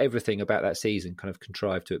just everything about that season kind of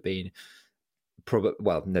contrived to it being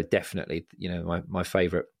definitely, my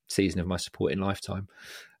favourite season of my supporting lifetime.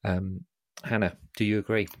 Hannah, do you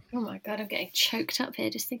agree? Oh my God, I'm getting choked up here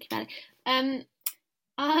just thinking about it.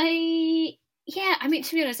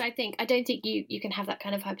 To be honest, I don't think you can have that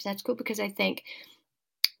kind of hypothetical, because I think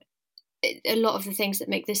a lot of the things that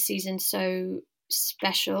make this season so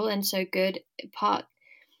special and so good are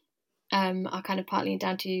kind of partly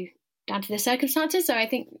down to the circumstances. So I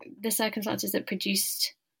think the circumstances that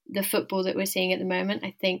produced the football that we're seeing at the moment,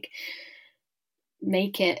 I think,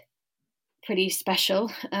 make it pretty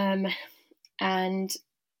special. And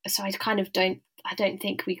so I kind of don't I don't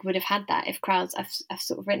think we would have had that if crowds. I've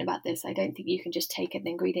sort of written about this. I don't think you can just take an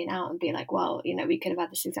ingredient out and be like, well, we could have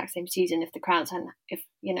had this exact same season if the crowds hadn't, if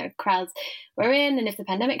crowds were in, and if the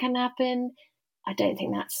pandemic hadn't happened. I don't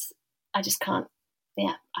think that's. I just can't.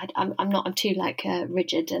 Yeah, I'm too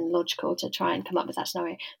rigid and logical to try and come up with that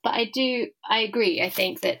scenario. But I agree. I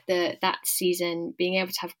think that that season, being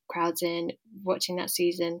able to have crowds in, watching that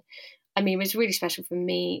season, was really special for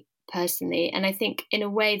me personally. And I think in a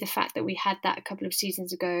way, the fact that we had that a couple of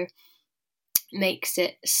seasons ago makes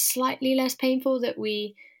it slightly less painful that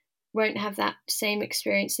we won't have that same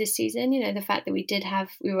experience this season. The fact that we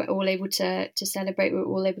were all able to celebrate, we were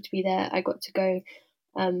all able to be there. I got to go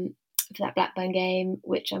for that Blackburn game,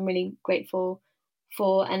 which I'm really grateful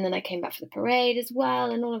for. And then I came back for the parade as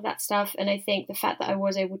well and all of that stuff. And I think the fact that I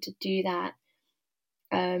was able to do that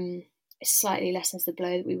slightly lessens the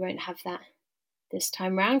blow that we won't have that this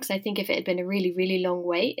time round. Because I think if it had been a really, really long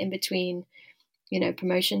wait in between,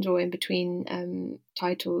 promotions or in between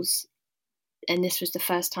titles, and this was the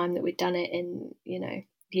first time that we'd done it in,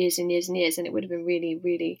 years and years and years, and it would have been really,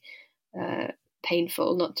 really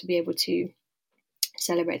painful not to be able to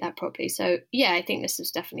celebrate that properly. So yeah, I think this was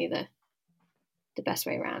definitely the best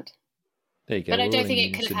way around. There you go. But I don't think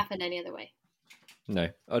it could have happened any other way. No,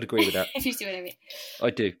 I'd agree with that. If you see what I mean. I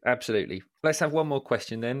do, absolutely. Let's have one more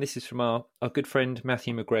question then. This is from our good friend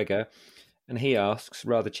Matthew McGregor, and he asks,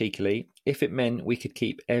 rather cheekily, if it meant we could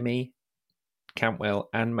keep Emmy, Cantwell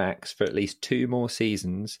and Max for at least 2 more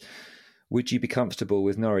seasons, would you be comfortable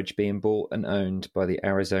with Norwich being bought and owned by the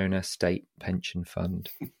Arizona State Pension Fund?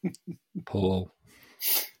 Paul.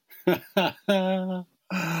 No,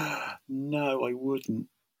 I wouldn't.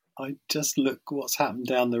 I just look what's happened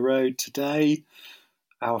down the road today.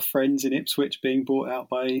 Our friends in Ipswich being bought out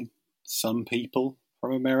by some people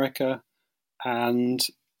from America, and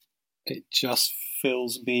it just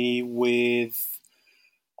fills me with,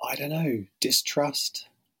 I don't know, distrust,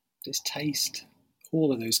 distaste,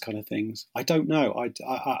 all of those kind of things. I don't know. I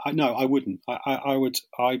wouldn't. I would.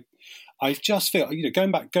 I just feel,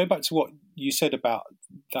 going back to what you said about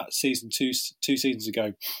that season two seasons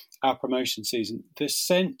ago, our promotion season, the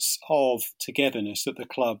sense of togetherness that the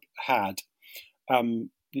club had,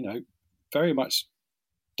 very much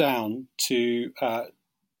down to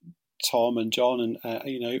Tom and John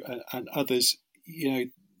and others.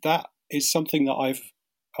 That is something that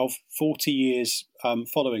of 40 years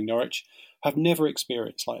following Norwich, have never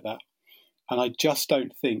experienced like that. And I just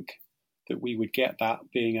don't think that we would get that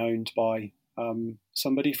being owned by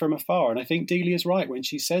somebody from afar. And I think Delia is right when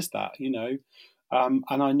she says that, and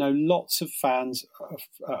I know lots of fans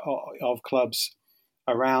of clubs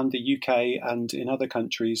around the UK and in other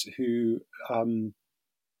countries whose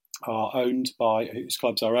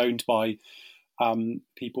clubs are owned by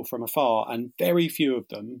people from afar, and very few of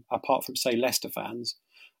them, apart from say Leicester fans,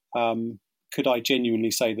 could I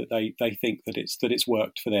genuinely say that they think that it's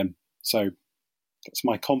worked for them. So that's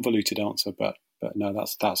my convoluted answer, but no,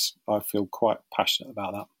 that's I feel quite passionate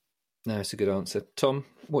about that. No, it's a good answer. Tom,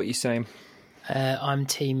 what are you saying? I'm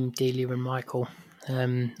team Delia and Michael.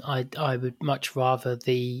 I would much rather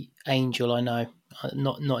the Angel. I know,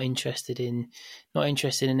 not interested in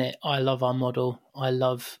it. I love our model. I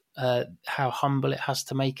love how humble it has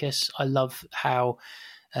to make us. I love how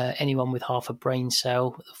anyone with half a brain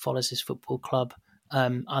cell that follows this football club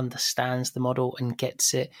understands the model and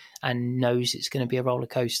gets it and knows it's going to be a roller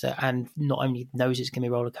coaster, and not only knows it's going to be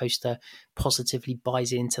a roller coaster, positively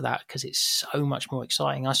buys into that because it's so much more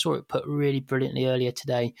exciting. I saw it put really brilliantly earlier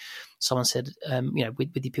today. Someone said,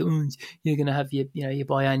 with the people, you're going to have your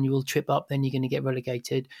biannual trip up, then you're going to get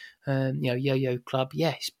relegated. Yo-yo club,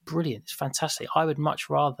 yeah, it's brilliant, it's fantastic. I would much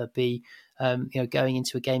rather be going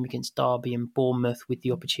into a game against Derby and Bournemouth with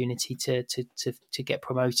the opportunity to get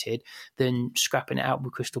promoted than scrapping it out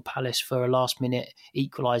with Crystal Palace for a last minute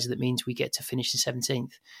equaliser that means we get to finish in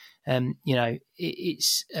 17th.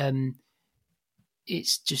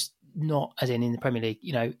 It's just not, as in the Premier League,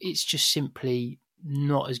 it's just simply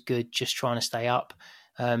not as good just trying to stay up.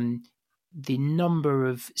 The number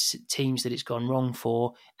of teams that it's gone wrong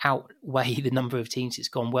for outweigh the number of teams it's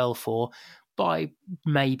gone well for by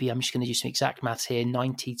maybe, I'm just going to do some exact maths here,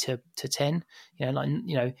 90 to 10.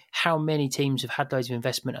 How many teams have had loads of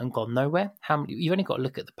investment and gone nowhere? You've only got to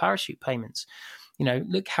look at the parachute payments.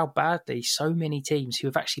 Look how badly so many teams who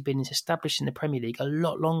have actually been established in the Premier League a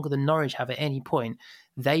lot longer than Norwich have at any point,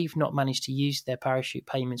 they've not managed to use their parachute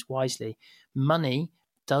payments wisely. Money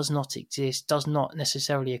does not exist, does not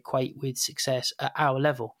necessarily equate with success at our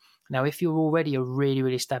level. Now, if you're already a really,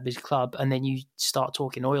 really established club and then you start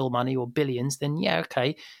talking oil money or billions, then yeah,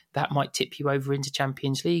 okay, that might tip you over into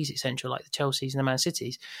Champions Leagues, etc., like the Chelseas and the Man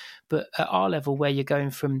Cities. But at our level, where you're going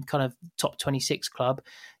from kind of top 26 club,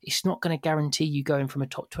 it's not going to guarantee you going from a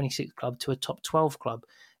top 26 club to a top 12 club.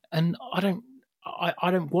 And I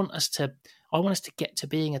don't want us to. I want us to get to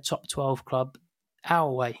being a top 12 club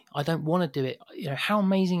our way. I don't want to do it. How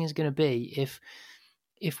amazing is it going to be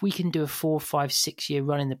if we can do a 4, 5, 6 year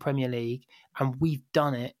run in the Premier League and we've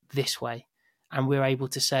done it this way, and we're able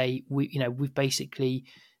to say we've basically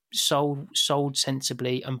sold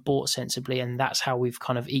sensibly and bought sensibly, and that's how we've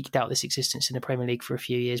kind of eked out this existence in the Premier League for a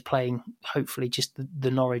few years, playing hopefully just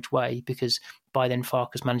the Norwich way, because by then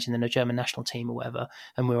Farke's managing the German national team or whatever,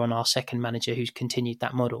 and we're on our second manager who's continued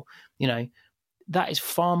that model. That is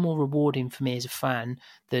far more rewarding for me as a fan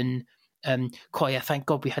than thank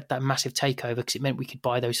God we had that massive takeover, because it meant we could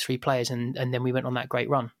buy those 3 players and then we went on that great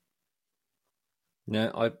run.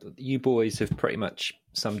 No, you boys have pretty much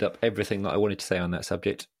summed up everything that I wanted to say on that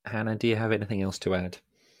subject. Hannah, do you have anything else to add?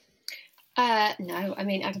 No, I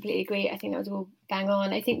mean, I completely agree. I think that was all bang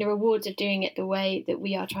on. I think the rewards of doing it the way that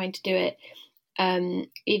we are trying to do it,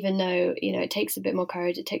 even though, it takes a bit more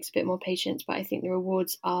courage, it takes a bit more patience, but I think the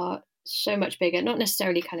rewards are so much bigger, not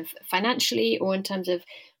necessarily kind of financially or in terms of,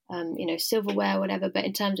 silverware or whatever, but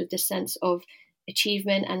in terms of the sense of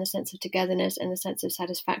achievement and the sense of togetherness and the sense of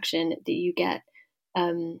satisfaction that you get,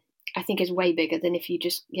 I think is way bigger than if you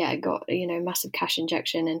just, got, massive cash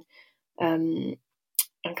injection and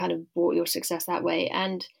kind of bought your success that way.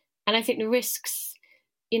 And I think the risks,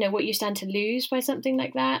 what you stand to lose by something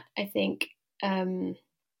like that, I think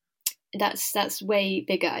that's way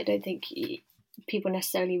bigger. I don't think people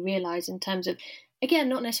necessarily realize in terms of, again,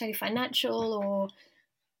 not necessarily financial or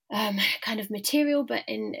kind of material, but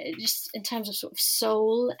in terms of sort of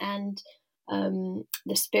soul and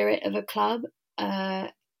the spirit of a club.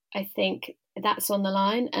 I think that's on the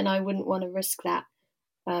line, and I wouldn't want to risk that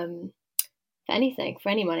for anything, for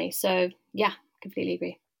any money. So yeah, completely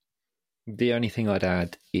agree. The only thing I'd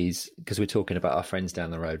add is, because we're talking about our friends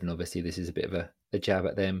down the road, and obviously this is a bit of a jab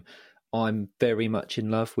at them, I'm very much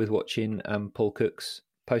in love with watching Paul Cook's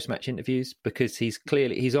post-match interviews, because he's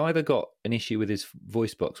either got an issue with his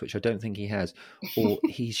voice box, which I don't think he has, or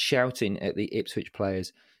he's shouting at the Ipswich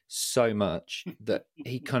players so much that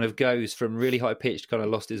he kind of goes from really high pitched, kind of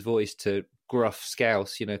lost his voice, to gruff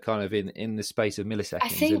scouse, kind of in the space of milliseconds. I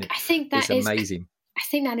think that is amazing. I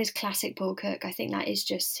think that is classic Paul Cook. I think that is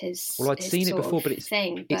just his. Well, I'd seen it before, but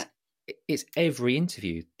it's every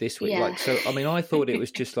interview this week. Yeah. I thought it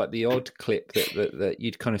was just like the odd clip that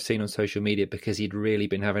you'd kind of seen on social media, because he'd really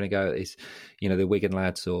been having a go at his, the Wigan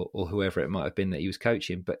lads or whoever it might have been that he was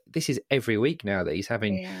coaching. But this is every week now that he's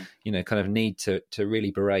having, kind of need to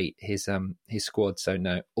really berate his squad. So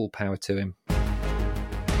no, all power to him.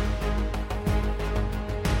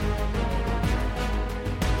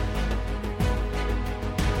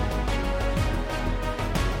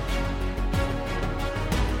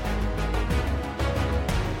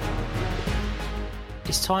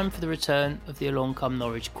 It's time for the return of the Along Come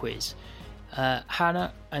Norwich quiz.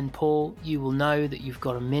 Hannah and Paul, you will know that you've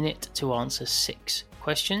got a minute to answer 6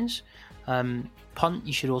 questions. Punt,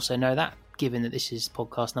 you should also know that, given that this is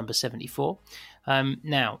podcast number 74.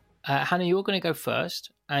 Now, Hannah, you're going to go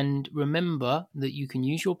first, and remember that you can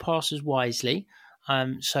use your passes wisely,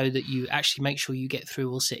 so that you actually make sure you get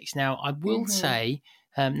through all 6. Now, I will say,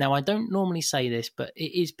 now I don't normally say this, but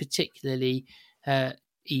it is particularly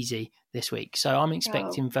easy this week, so I'm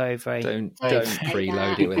expecting very, very. Don't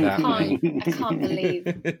preload it with that. I can't believe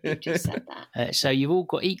you just said that. So you've all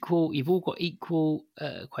got equal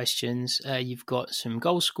questions. You've got some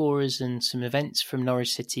goal scorers and some events from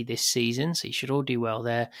Norwich City this season, so you should all do well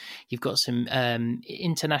there. You've got some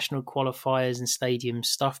international qualifiers and stadium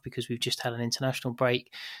stuff, because we've just had an international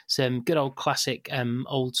break. Some good old classic,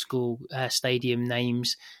 old school stadium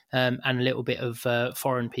names, and a little bit of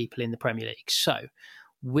foreign people in the Premier League. So,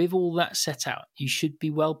 with all that set out, you should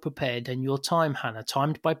be well prepared, and your time, Hannah,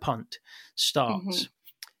 timed by punt, starts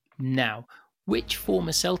now. Which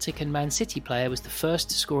former Celtic and Man City player was the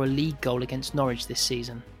first to score a league goal against Norwich this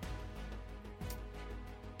season?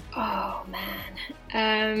 Oh,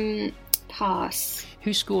 man. Pass.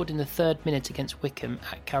 Who scored in the 3rd minute against Wickham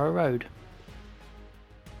at Carrow Road?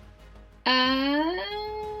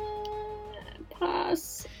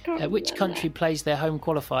 Pass. Which country plays their home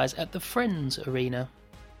qualifiers at the Friends Arena?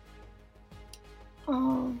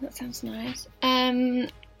 Oh, that sounds nice.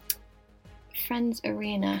 Friends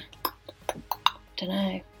Arena. Don't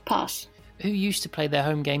know. Pass. Who used to play their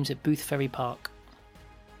home games at Booth Ferry Park?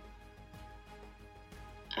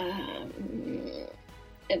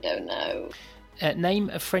 I don't know. Name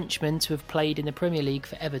a Frenchman to have played in the Premier League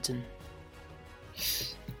for Everton.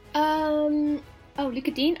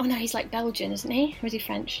 Luca Dean? Oh no, he's like Belgian, isn't he? Or is he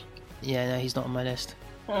French? Yeah, no, he's not on my list.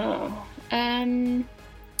 Oh.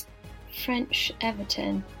 French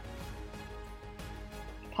Everton.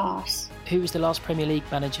 Pass. Who was the last Premier League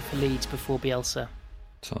manager for Leeds before Bielsa?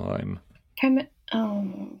 Time.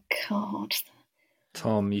 Oh, God.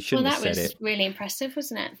 Tom, you shouldn't have said it. That was really impressive,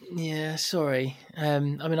 wasn't it? Yeah, sorry. I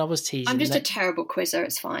mean, I was teasing. I'm just a terrible quizzer.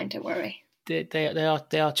 It's fine. Don't worry. They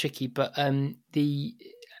are tricky, but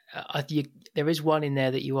there is one in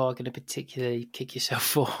there that you are going to particularly kick yourself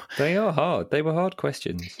for. They are hard. They were hard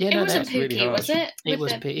questions. Yeah, it wasn't Pookie, really hard. was it? It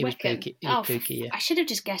was Pookie. Yeah. I should have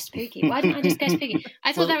just guessed Pookie. Why didn't I just guess Pookie?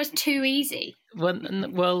 I thought that was too easy. Well,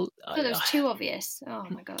 I thought that was too obvious. Oh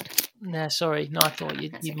my God. No, sorry. No, I thought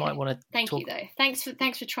you might want to. Thank you though. Thanks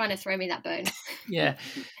for trying to throw me that bone. Yeah.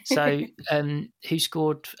 So, who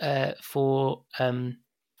scored for?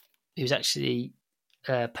 It was actually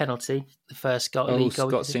penalty. The first league goal.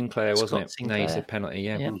 Scott Sinclair, wasn't Scott it? Sinclair. No, he said penalty.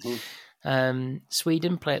 Yeah. Mm-hmm.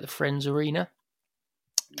 Sweden play at the Friends Arena.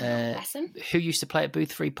 Bless him. Who used to play at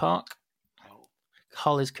Boothbury Park?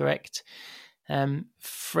 Hull is correct.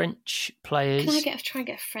 French players. Can I try and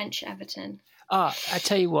get French Everton? I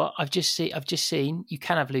tell you what, I've just seen. You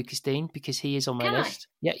can have Lucas Dean because he is on my list.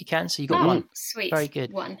 Yeah, you can. So you got one. Sweet. Very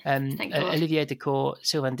good. One. Thank God. Olivier Decour,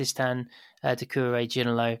 Sylvain Distin, Decour,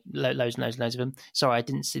 Ginolo, loads of them. Sorry, I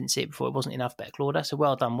didn't see it before. It wasn't in alphabetical order. So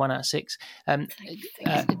well done. 1 out of 6. Can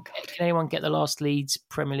anyone get the last Leeds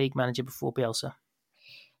Premier League manager before Bielsa?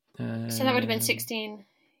 So that would have been 16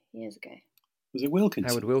 years ago. Was it Wilkinson?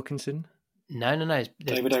 Howard Wilkinson? No.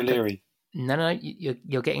 David O'Leary? No.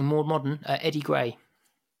 You're getting more modern. Eddie Gray.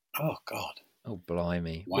 Oh, God. Oh,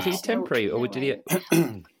 blimey. Wow. Was he temporary, or did he...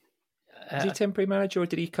 Was he temporary manager, or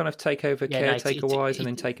did he kind of take over caretaker-wise and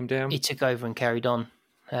then take him down? He took over and carried on.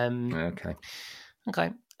 Okay.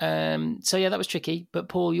 So yeah, that was tricky. But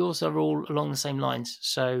Paul, yours are all along the same lines.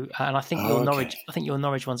 So, and I think your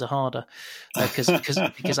Norwich ones are harder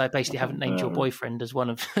because I basically haven't named your boyfriend as one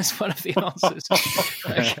of the answers.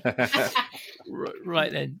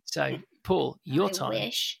 Right then. So, Paul, your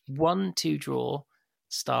time. 1-2 draw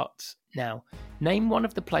starts now. Name one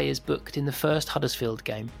of the players booked in the first Huddersfield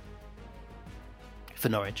game for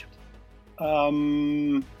Norwich.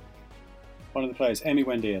 One of the players, Emi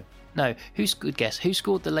Buendia. No, good guess. Who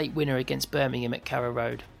scored the late winner against Birmingham at Carrow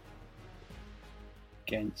Road?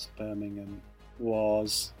 Against Birmingham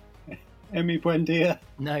was Emi Buendia.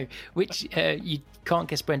 No, which you can't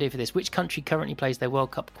guess Buendia for this. Which country currently plays their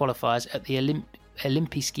World Cup qualifiers at the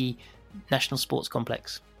Olimpiski National Sports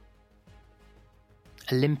Complex?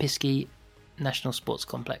 Olimpiski National Sports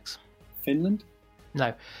Complex. Finland?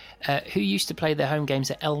 No. Who used to play their home games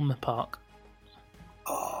at Elm Park?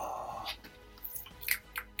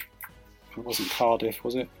 It wasn't Cardiff,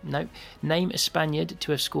 was it? No. Name a Spaniard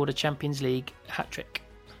to have scored a Champions League hat-trick.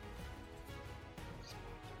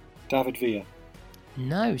 David Villa.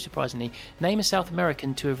 No, surprisingly. Name a South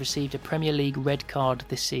American to have received a Premier League red card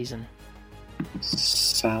this season.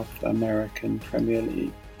 South American Premier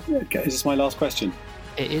League. Okay, is this my last question?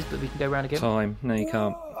 It is, but we can go round again. Time. No, you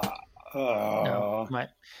can't. No, right.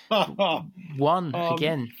 One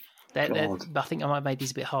again. I think I might have made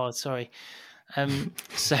these a bit hard. Sorry.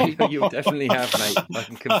 So you definitely have, mate. I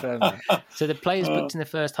can confirm that. So the players booked in the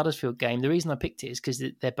first Huddersfield game. The reason I picked it is because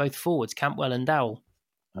they're both forwards, Campbell and Dowell.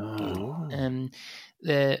 Mario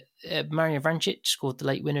Vrancic scored the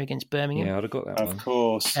late winner against Birmingham. Yeah, I'd have got that one. Of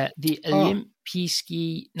course. The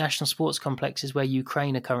Olimpiski National Sports Complex is where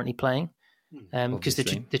Ukraine are currently playing. Because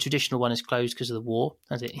the traditional one is closed because of the war,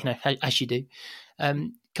 as you do.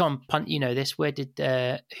 Come on, Punt, you know this. Where did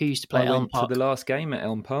who used to play at Elm Park? To the last game at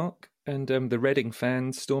Elm Park, and the Reading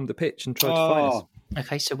fans stormed the pitch and tried to find us.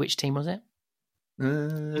 Okay, so which team was it? I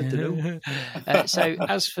don't know. So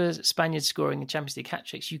as for Spaniards scoring the Champions League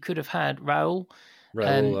hat-tricks, you could have had Raul,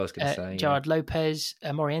 I was going to say. Gerard Lopez,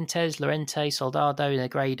 Morientes, Lorente, Soldado,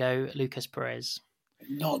 Negredo, Lucas Perez.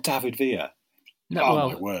 Not David Villa. No,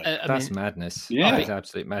 my word. That's madness. Yeah. That's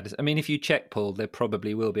absolute madness. I mean, if you check, Paul, there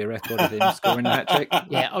probably will be a record of him scoring a hat-trick.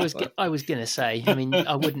 Yeah, I was going to say, I mean,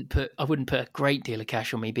 I wouldn't put a great deal of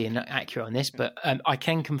cash on me being accurate on this, but I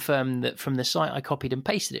can confirm that from the site I copied and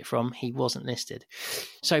pasted it from, he wasn't listed.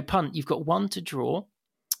 So, Punt, you've got 1 to draw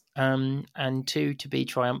and 2 to be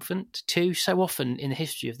triumphant. 2, so often in the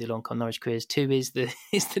history of the Long Con Norwich quiz, 2 is the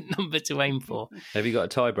number to aim for. Have you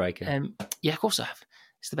got a tiebreaker? Yeah, of course I have.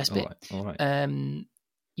 It's the best bit. All right.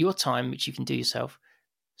 Your time, which you can do yourself,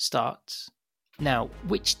 starts now.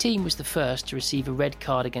 Which team was the first to receive a red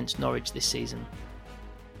card against Norwich this season?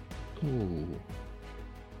 Ooh.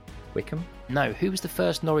 Wickham? No. Who was the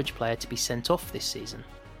first Norwich player to be sent off this season?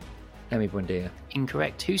 Omobamidele.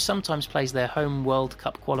 Incorrect. Who sometimes plays their home World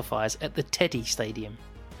Cup qualifiers at the Teddy Stadium?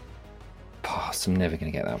 Pass, I'm never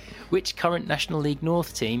going to get that. Which current National League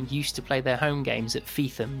North team used to play their home games at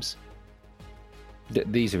Feethams?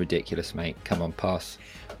 These are ridiculous, mate. Come on, pass.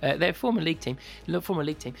 They're a former league team.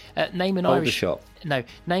 Name an Aldershot.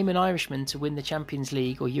 Name an Irishman to win the Champions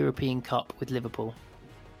League or European Cup with Liverpool.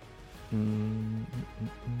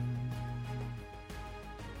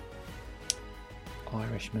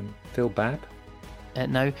 Irishman. Phil Babb?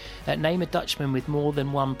 No. Name a Dutchman with more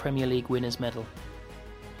than one Premier League winners' medal.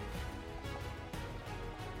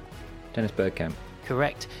 Dennis Bergkamp.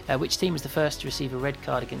 Correct. Which team was the first to receive a red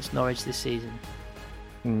card against Norwich this season?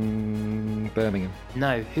 Birmingham.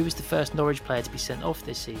 No. Who was the first Norwich player to be sent off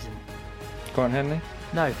this season? Grant Henley?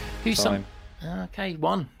 No. Who's Time. Okay,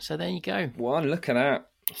 one. So there you go. One, look at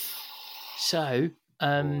that. So,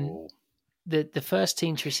 the first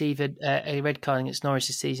team to receive a red card against Norwich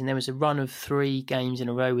this season, there was a run of 3 games in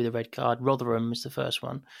a row with a red card. Rotherham was the first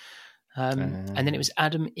one. And then it was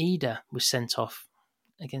Adam Eder was sent off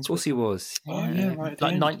against... Of course he was. Right.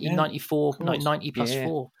 Like 94, 90 plus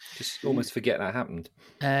 4. Just almost forget that happened.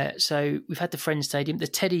 So we've had the Friends Stadium. The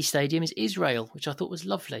Teddy Stadium is Israel, which I thought was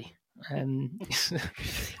lovely.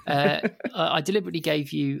 I deliberately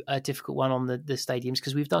gave you a difficult one on the stadiums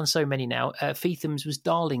because we've done so many now. Feethams was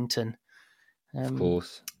Darlington. Of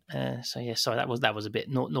course. Sorry, that was a bit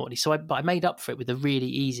naughty. But I made up for it with a really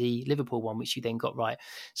easy Liverpool one, which you then got right.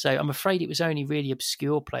 So I'm afraid it was only really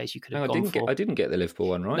obscure players you could have gone for. I didn't get the Liverpool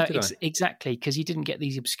one right, did I? Exactly, because you didn't get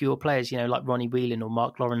these obscure players, like Ronnie Whelan or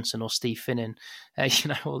Mark Lawrenson or Steve Finnan,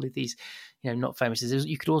 all of these, not famous.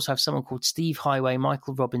 You could also have someone called Steve Highway,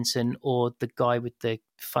 Michael Robinson, or the guy with the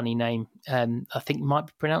funny name. I think it might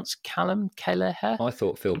be pronounced Callum Kelleher. I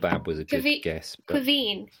thought Phil Babb was a good guess. But...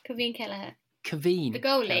 Keveen Kelleher. Keveen, the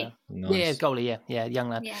goalie. Nice. Yeah, goalie. Yeah, young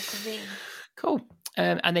lad. Yeah, Keveen. Cool.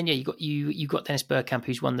 And then you got Dennis Bergkamp,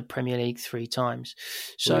 who's won the Premier League 3 times.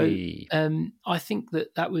 So I think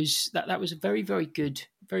that was a very, very good,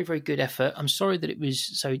 very, very good effort. I'm sorry that it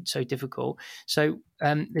was so difficult. So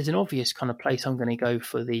there's an obvious kind of place I'm going to go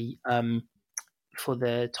for the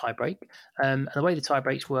tie break. And the way the tie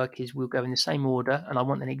breaks work is we'll go in the same order, and I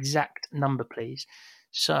want an exact number, please.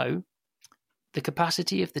 So the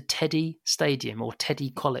capacity of the Teddy Stadium or Teddy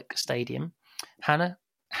Colic Stadium, Hannah.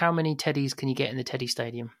 How many Teddies can you get in the Teddy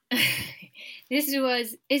Stadium? This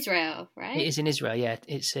was Israel, right? It is in Israel, yeah.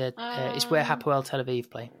 It's where Hapoel Tel Aviv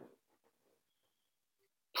play.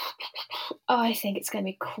 I think it's going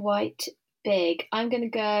to be quite big. I'm going to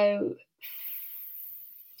go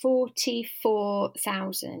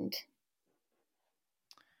 44,000.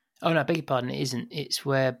 Oh, no, I beg your pardon, it isn't. It's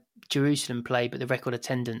where Jerusalem play, but the record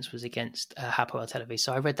attendance was against Hapoel Tel Aviv.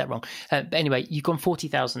 So I read that wrong. But anyway, you've gone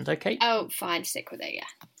 40,000, okay? Oh, fine, stick with it, yeah.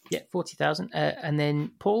 Yeah, 40,000. And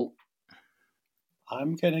then, Paul?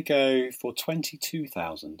 I'm going to go for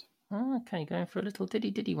 22,000. Oh, okay, going for a little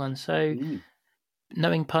diddy one. So,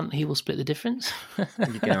 knowing Punt, he will split the difference. You're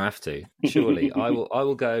going to have to, surely. I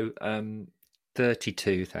will go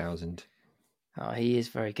 32,000. Oh, he is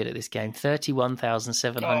very good at this game.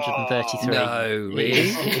 31,733. No, really?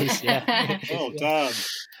 It is, yeah. Well done.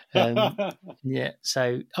 Yeah,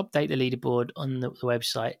 so update the leaderboard on the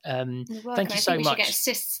website. Thank you so much. We should get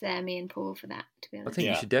assists there, me and Paul, for that, to be honest. I think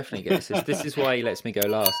you should definitely get assists. This is why he lets me go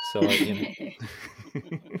last. So,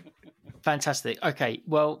 Fantastic. Okay,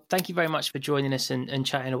 well, thank you very much for joining us and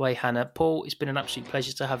chatting away, Hannah. Paul, it's been an absolute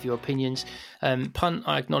pleasure to have your opinions. Punt,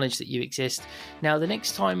 I acknowledge that you exist. Now, the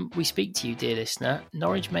next time we speak to you, dear listener,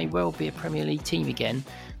 Norwich may well be a Premier League team again.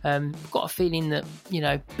 I've got a feeling that,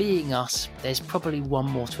 being us, there's probably one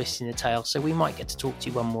more twist in the tail, so we might get to talk to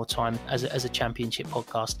you one more time as a Championship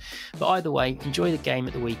podcast. But either way, enjoy the game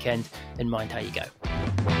at the weekend and mind how you go.